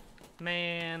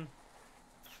 Man.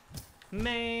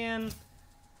 Man.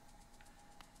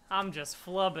 I'm just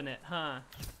flubbing it, huh?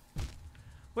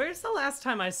 Where's the last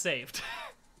time I saved?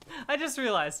 I just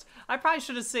realized I probably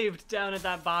should have saved down at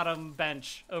that bottom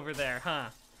bench over there, huh?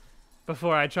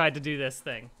 Before I tried to do this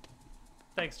thing.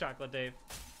 Thanks, Chocolate Dave.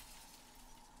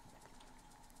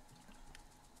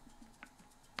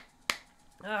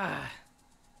 Ah.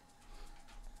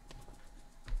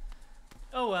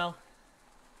 Oh well.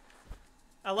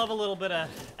 I love a little bit of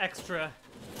extra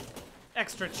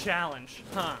challenge,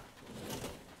 huh?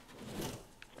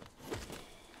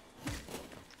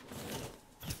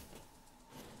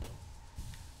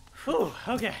 Whew,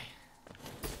 okay.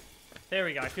 There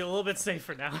we go, I feel a little bit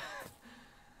safer now.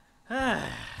 That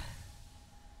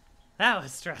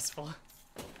was stressful.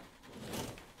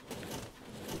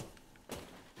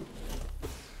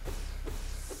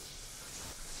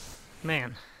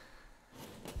 Man.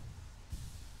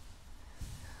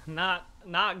 Not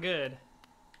good.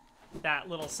 That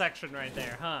little section right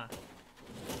there, huh?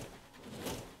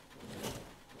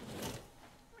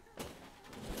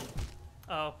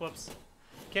 Oh, whoops.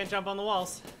 Can't jump on the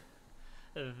walls.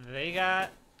 They got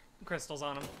crystals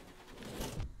on them.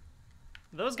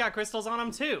 Those got crystals on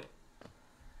them too.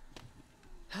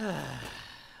 Okay.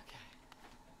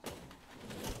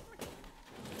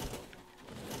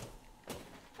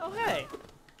 Oh, hey.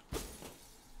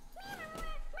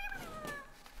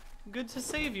 Good to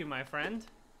save you, my friend.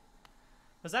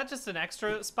 Was that just an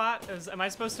extra spot? Am I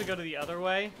supposed to go to the other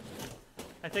way?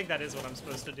 I think that is what I'm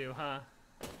supposed to do, huh?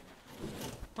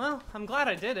 Well, I'm glad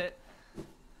I did it.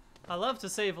 I love to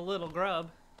save a little grub.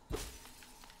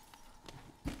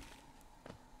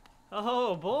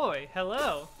 Oh boy,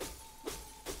 hello.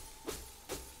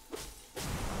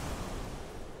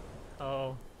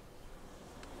 Oh.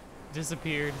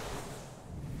 Disappeared.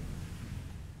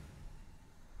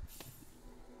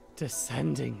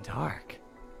 Descending dark.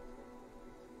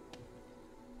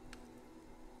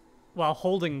 While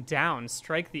holding down,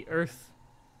 strike the earth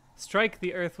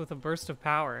with a burst of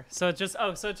power. So it's just,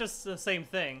 so it's just the same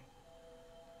thing.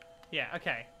 Yeah,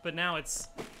 okay. But now it's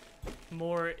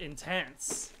more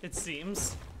intense, it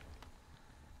seems.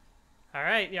 All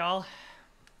right, y'all.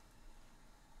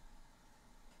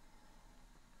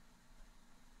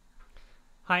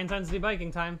 High intensity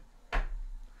biking time.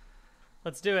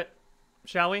 Let's do it.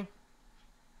 Shall we?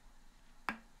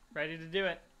 Ready to do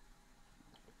it.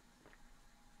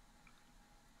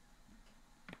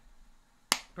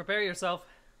 Prepare yourself.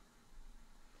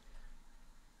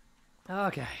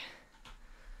 Okay.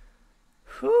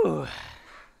 Whew.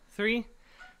 3,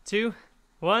 2,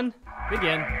 1,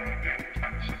 begin.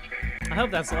 I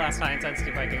hope that's the last high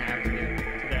intensity Viking I have to do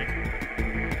today.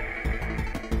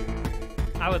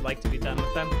 I would like to be done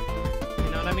with them.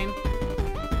 You know what I mean?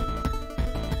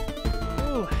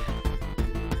 Ooh.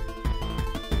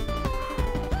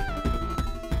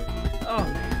 Oh,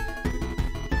 man.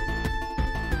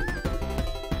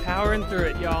 Powering through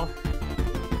it, y'all.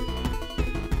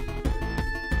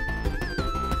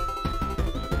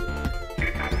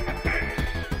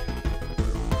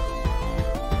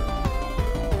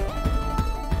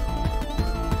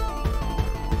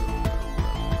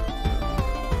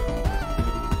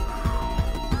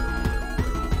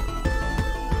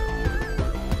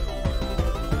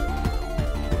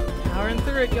 Powering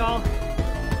through it, y'all.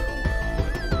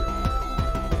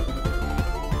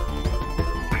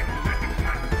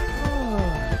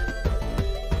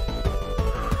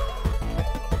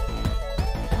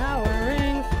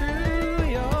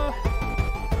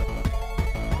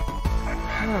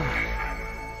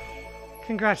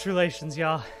 Congratulations,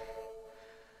 y'all.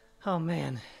 Oh,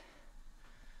 man.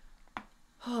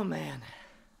 Oh, man.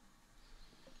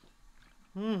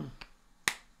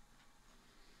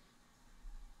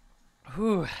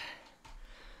 Whew.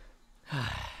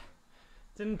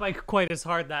 Didn't bite quite as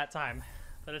hard that time,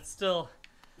 but it still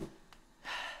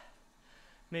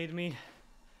made me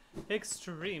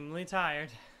extremely tired.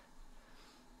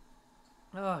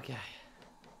 Okay.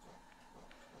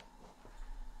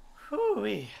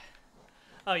 Whew-wee.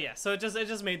 Oh yeah, so it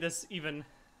just made this even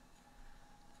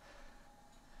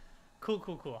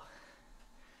cool.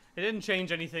 It didn't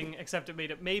change anything except it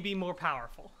made it maybe more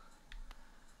powerful,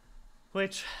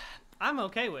 which I'm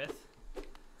okay with.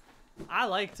 I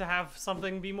like to have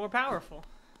something be more powerful.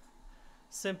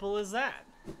 Simple as that.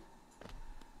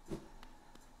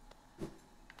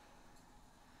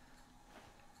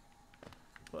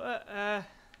 What,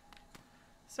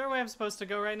 is there a way I'm supposed to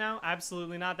go right now?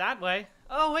 Absolutely not that way.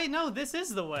 Oh, wait, no, this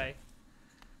is the way.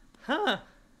 Huh.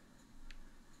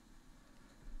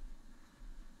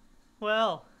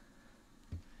 Well,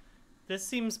 this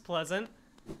seems pleasant.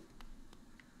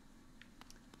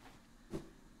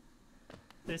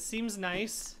 This seems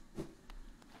nice.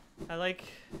 I like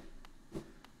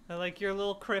your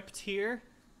little crypt here.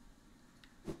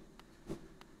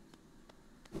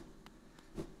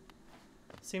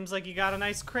 Seems like you got a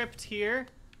nice crypt here.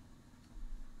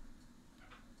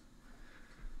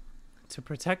 To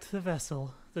protect the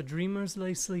vessel, the dreamers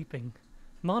lay sleeping.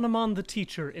 Monomon the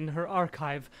teacher in her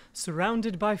archive,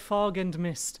 surrounded by fog and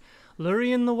mist.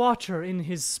 Lurien the watcher in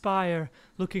his spire,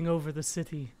 looking over the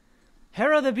city.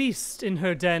 Hera the beast in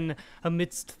her den,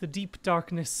 amidst the deep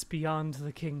darkness beyond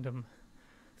the kingdom.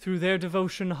 Through their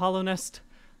devotion, Hollownest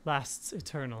lasts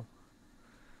eternal.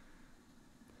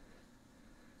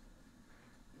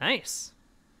 Nice.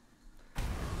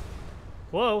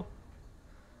 Whoa.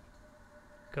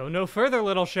 Go no further,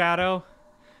 little shadow.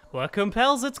 What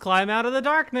compels its climb out of the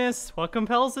darkness? What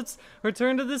compels its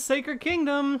return to this sacred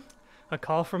kingdom? A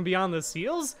call from beyond the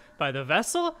seals? By the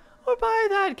vessel? Or by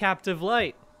that captive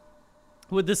light?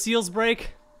 Would the seals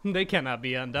break? They cannot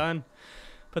be undone.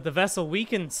 But the vessel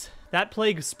weakens. That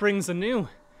plague springs anew.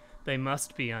 They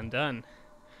must be undone.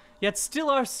 Yet still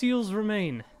our seals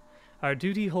remain. Our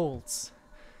duty holds.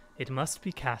 It must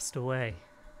be cast away.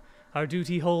 Our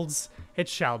duty holds. It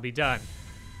shall be done.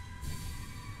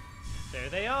 There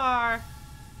they are.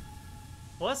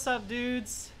 What's up,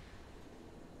 dudes?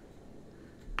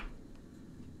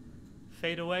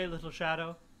 Fade away, little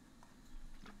shadow.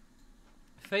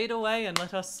 Fade away and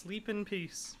let us sleep in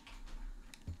peace.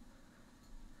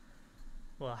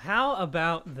 Well, how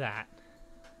about that?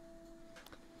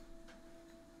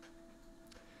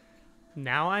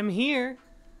 Now I'm here.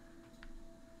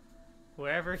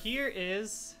 Wherever here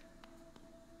is.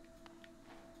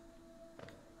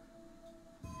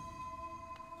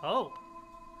 Oh.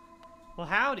 Well,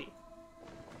 howdy.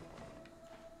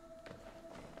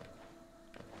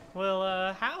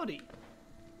 Well, howdy.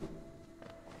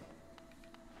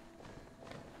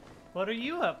 What are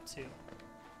you up to?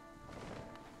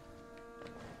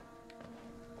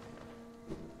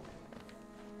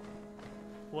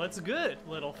 What's good,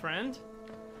 little friend?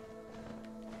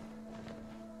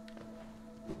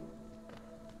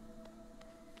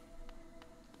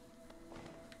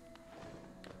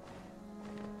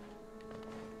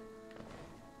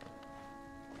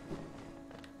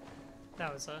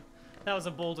 That was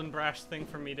a bold and brash thing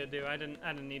for me to do. I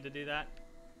didn't need to do that.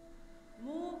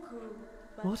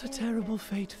 What a terrible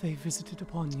fate they visited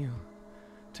upon you,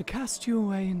 to cast you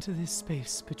away into this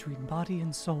space between body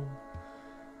and soul.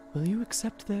 Will you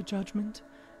accept their judgment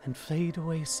and fade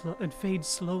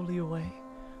slowly away?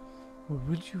 Or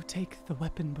would you take the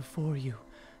weapon before you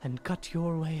and cut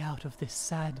your way out of this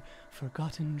sad,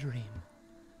 forgotten dream?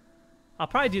 I'll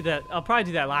probably do that. I'll probably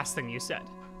do that last thing you said.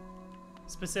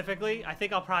 Specifically, I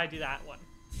think I'll probably do that one.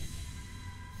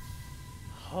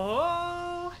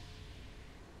 Oh!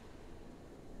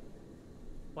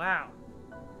 Wow.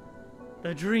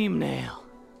 The dream nail.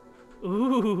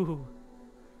 Ooh.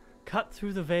 Cut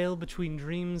through the veil between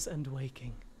dreams and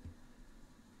waking.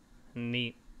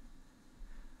 Neat.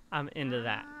 I'm into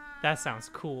that. That sounds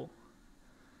cool.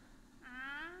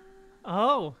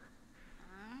 Oh.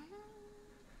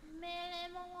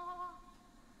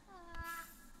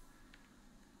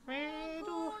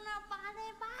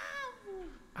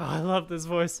 Oh, I love this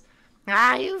voice.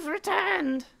 Ah, you've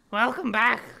returned. Welcome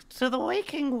back to the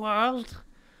waking world.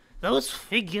 Those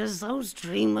figures, those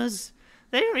dreamers,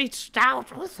 they reached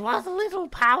out with what little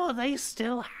power they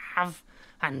still have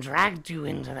and dragged you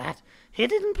into that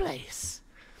hidden place.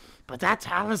 But that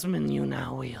talisman you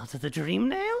now wield, the dream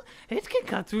nail, it can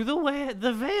cut through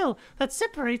the veil that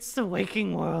separates the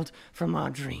waking world from our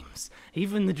dreams.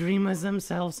 Even the dreamers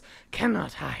themselves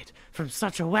cannot hide from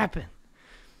such a weapon.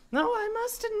 Though I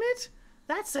must admit,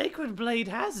 that sacred blade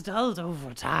has dulled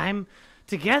over time.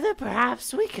 Together,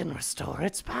 perhaps, we can restore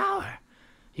its power.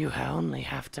 You only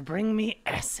have to bring me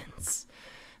essence.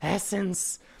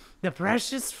 Essence, the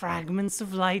precious fragments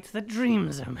of light that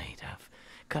dreams are made of.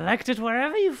 Collect it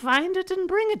wherever you find it and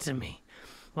bring it to me.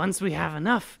 Once we have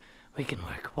enough, we can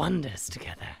work wonders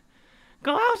together.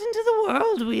 Go out into the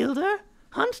world, wielder.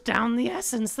 Hunt down the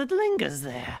essence that lingers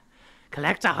there.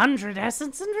 Collect 100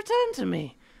 essence and return to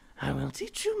me. I will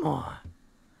teach you more.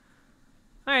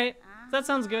 Alright. That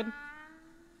sounds good.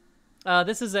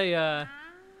 This is a,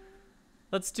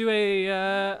 let's do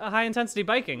a high intensity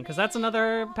biking, because that's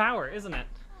another power, isn't it?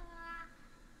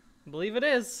 I believe it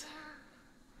is.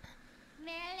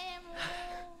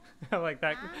 I like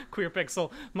that queer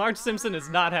pixel. Marge Simpson is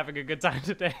not having a good time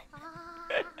today.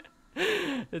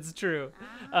 It's true.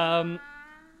 I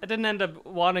didn't end up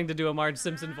wanting to do a Marge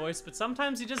Simpson voice, but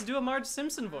sometimes you just do a Marge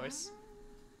Simpson voice.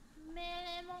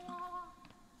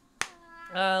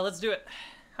 Let's do it.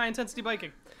 High intensity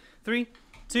biking. 3,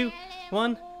 2,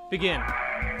 1, begin.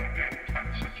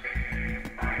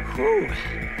 Whew.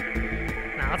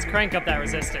 Now let's crank up that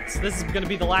resistance. This is gonna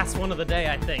be the last one of the day,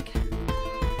 I think.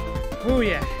 Oh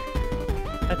yeah.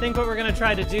 I think what we're gonna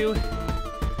try to do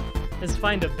is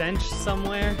find a bench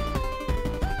somewhere,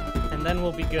 and then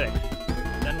we'll be good.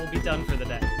 Then we'll be done for the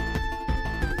day.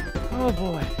 Oh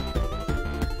boy.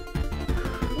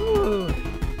 Whew.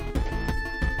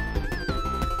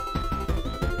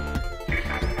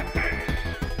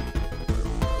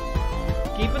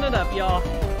 Keeping it up, y'all.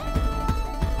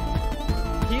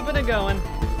 Keeping it going.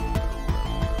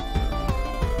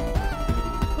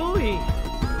 Hooey.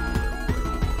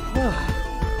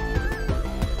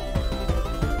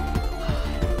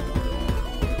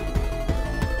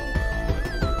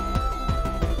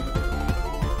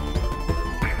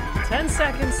 10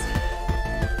 seconds.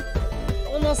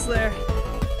 Almost there.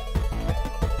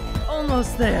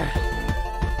 Almost there.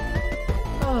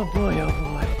 Oh boy, oh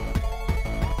boy.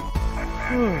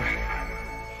 Whew.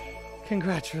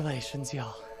 Congratulations,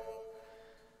 y'all.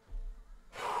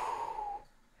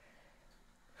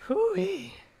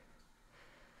 Hooey.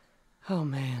 Oh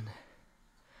man.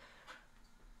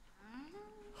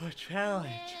 A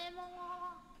challenge.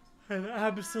 An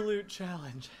absolute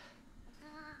challenge.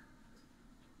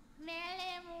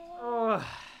 Oh.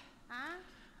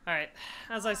 Alright,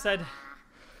 as I said,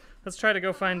 let's try to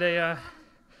go find a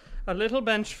little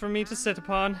bench for me to sit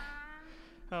upon.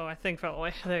 Oh, I think fell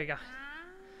away. There you go.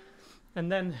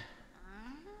 And then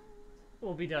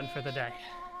we'll be done for the day.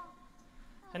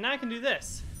 And now I can do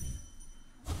this.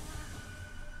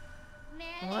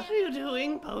 What are you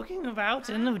doing, poking about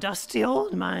in a dusty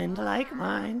old mind like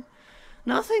mine?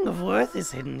 Nothing of worth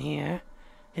is hidden here.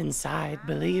 Inside,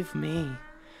 believe me.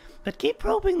 But keep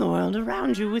probing the world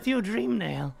around you with your dream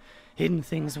nail. Hidden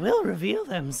things will reveal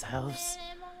themselves.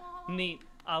 Neat.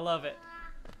 I love it.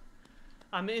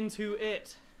 I'm into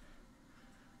it.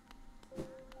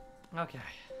 Okay.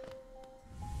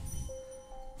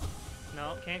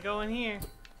 No, can't go in here.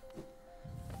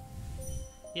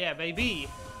 Yeah, baby.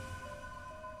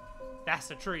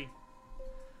 That's a tree.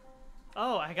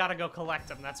 Oh, I gotta go collect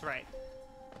them. That's right.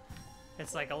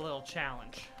 It's like a little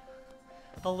challenge.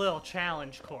 A little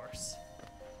challenge course.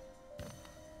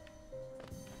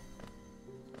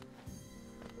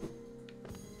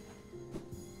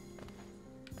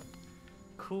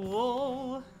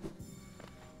 cool.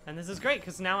 And this is great,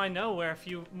 because now I know where a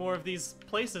few more of these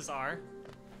places are.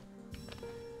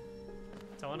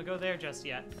 Don't want to go there just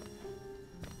yet.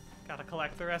 Gotta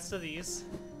collect the rest of these.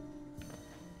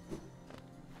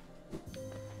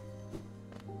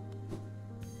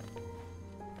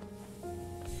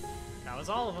 That was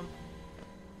all of them.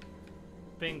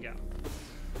 Bingo.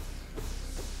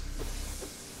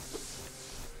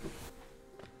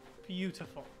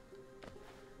 Beautiful.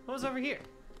 What was over here?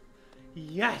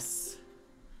 Yes!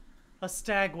 A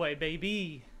stagway,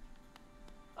 baby!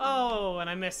 Oh, and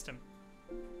I missed him.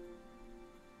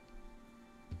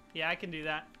 Yeah, I can do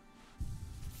that.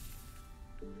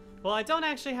 Well, I don't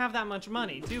actually have that much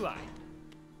money, do I?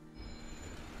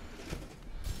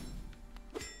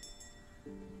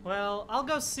 Well, I'll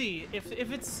go see. If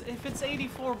it's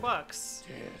 84 bucks,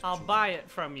 I'll buy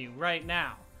it from you right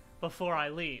now before I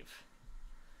leave.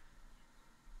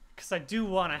 Cause I do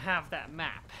want to have that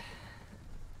map.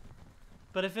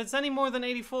 But if it's any more than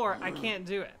 84, I can't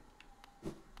do it.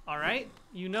 All right?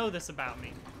 You know this about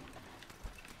me.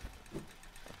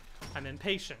 I'm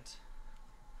impatient.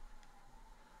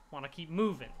 Want to keep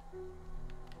moving.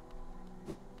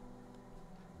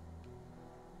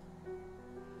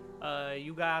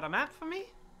 You got a map for me,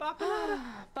 Bapanada?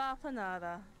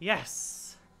 Bapanada.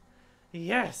 Yes.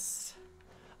 Yes.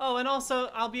 Oh, and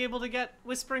also, I'll be able to get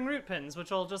Whispering Root Pins,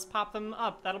 which will just pop them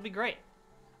up. That'll be great.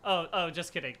 Oh,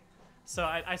 just kidding. So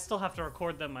I still have to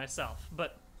record them myself,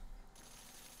 but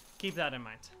keep that in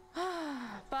mind.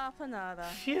 Bapanada.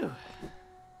 Phew.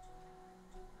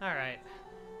 Alright.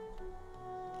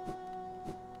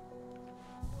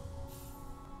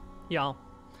 Y'all,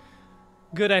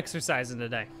 good exercising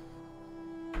today.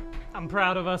 I'm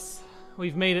proud of us.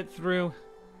 We've made it through.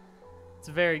 It's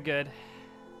very good.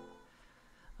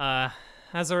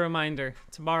 As a reminder,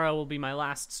 tomorrow will be my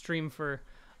last stream for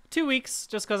 2 weeks,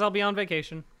 just because I'll be on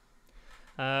vacation.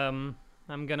 I'm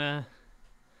gonna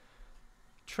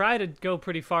try to go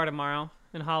pretty far tomorrow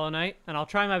in Hollow Knight, and I'll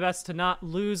try my best to not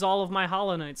lose all of my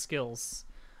Hollow Knight skills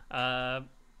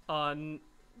on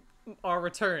our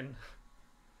return.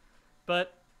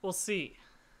 But we'll see.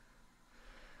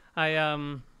 I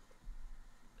am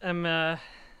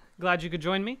glad you could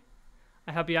join me.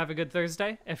 I hope you have a good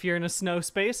Thursday. If you're in a snow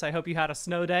space, I hope you had a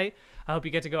snow day. I hope you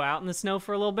get to go out in the snow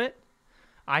for a little bit.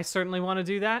 I certainly want to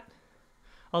do that.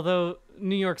 Although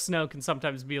New York snow can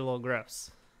sometimes be a little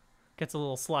gross. Gets a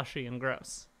little slushy and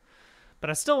gross. But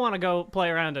I still want to go play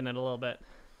around in it a little bit.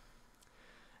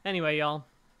 Anyway, y'all.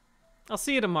 I'll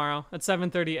see you tomorrow at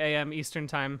 7:30 a.m. Eastern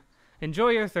Time. Enjoy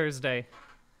your Thursday.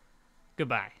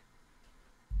 Goodbye.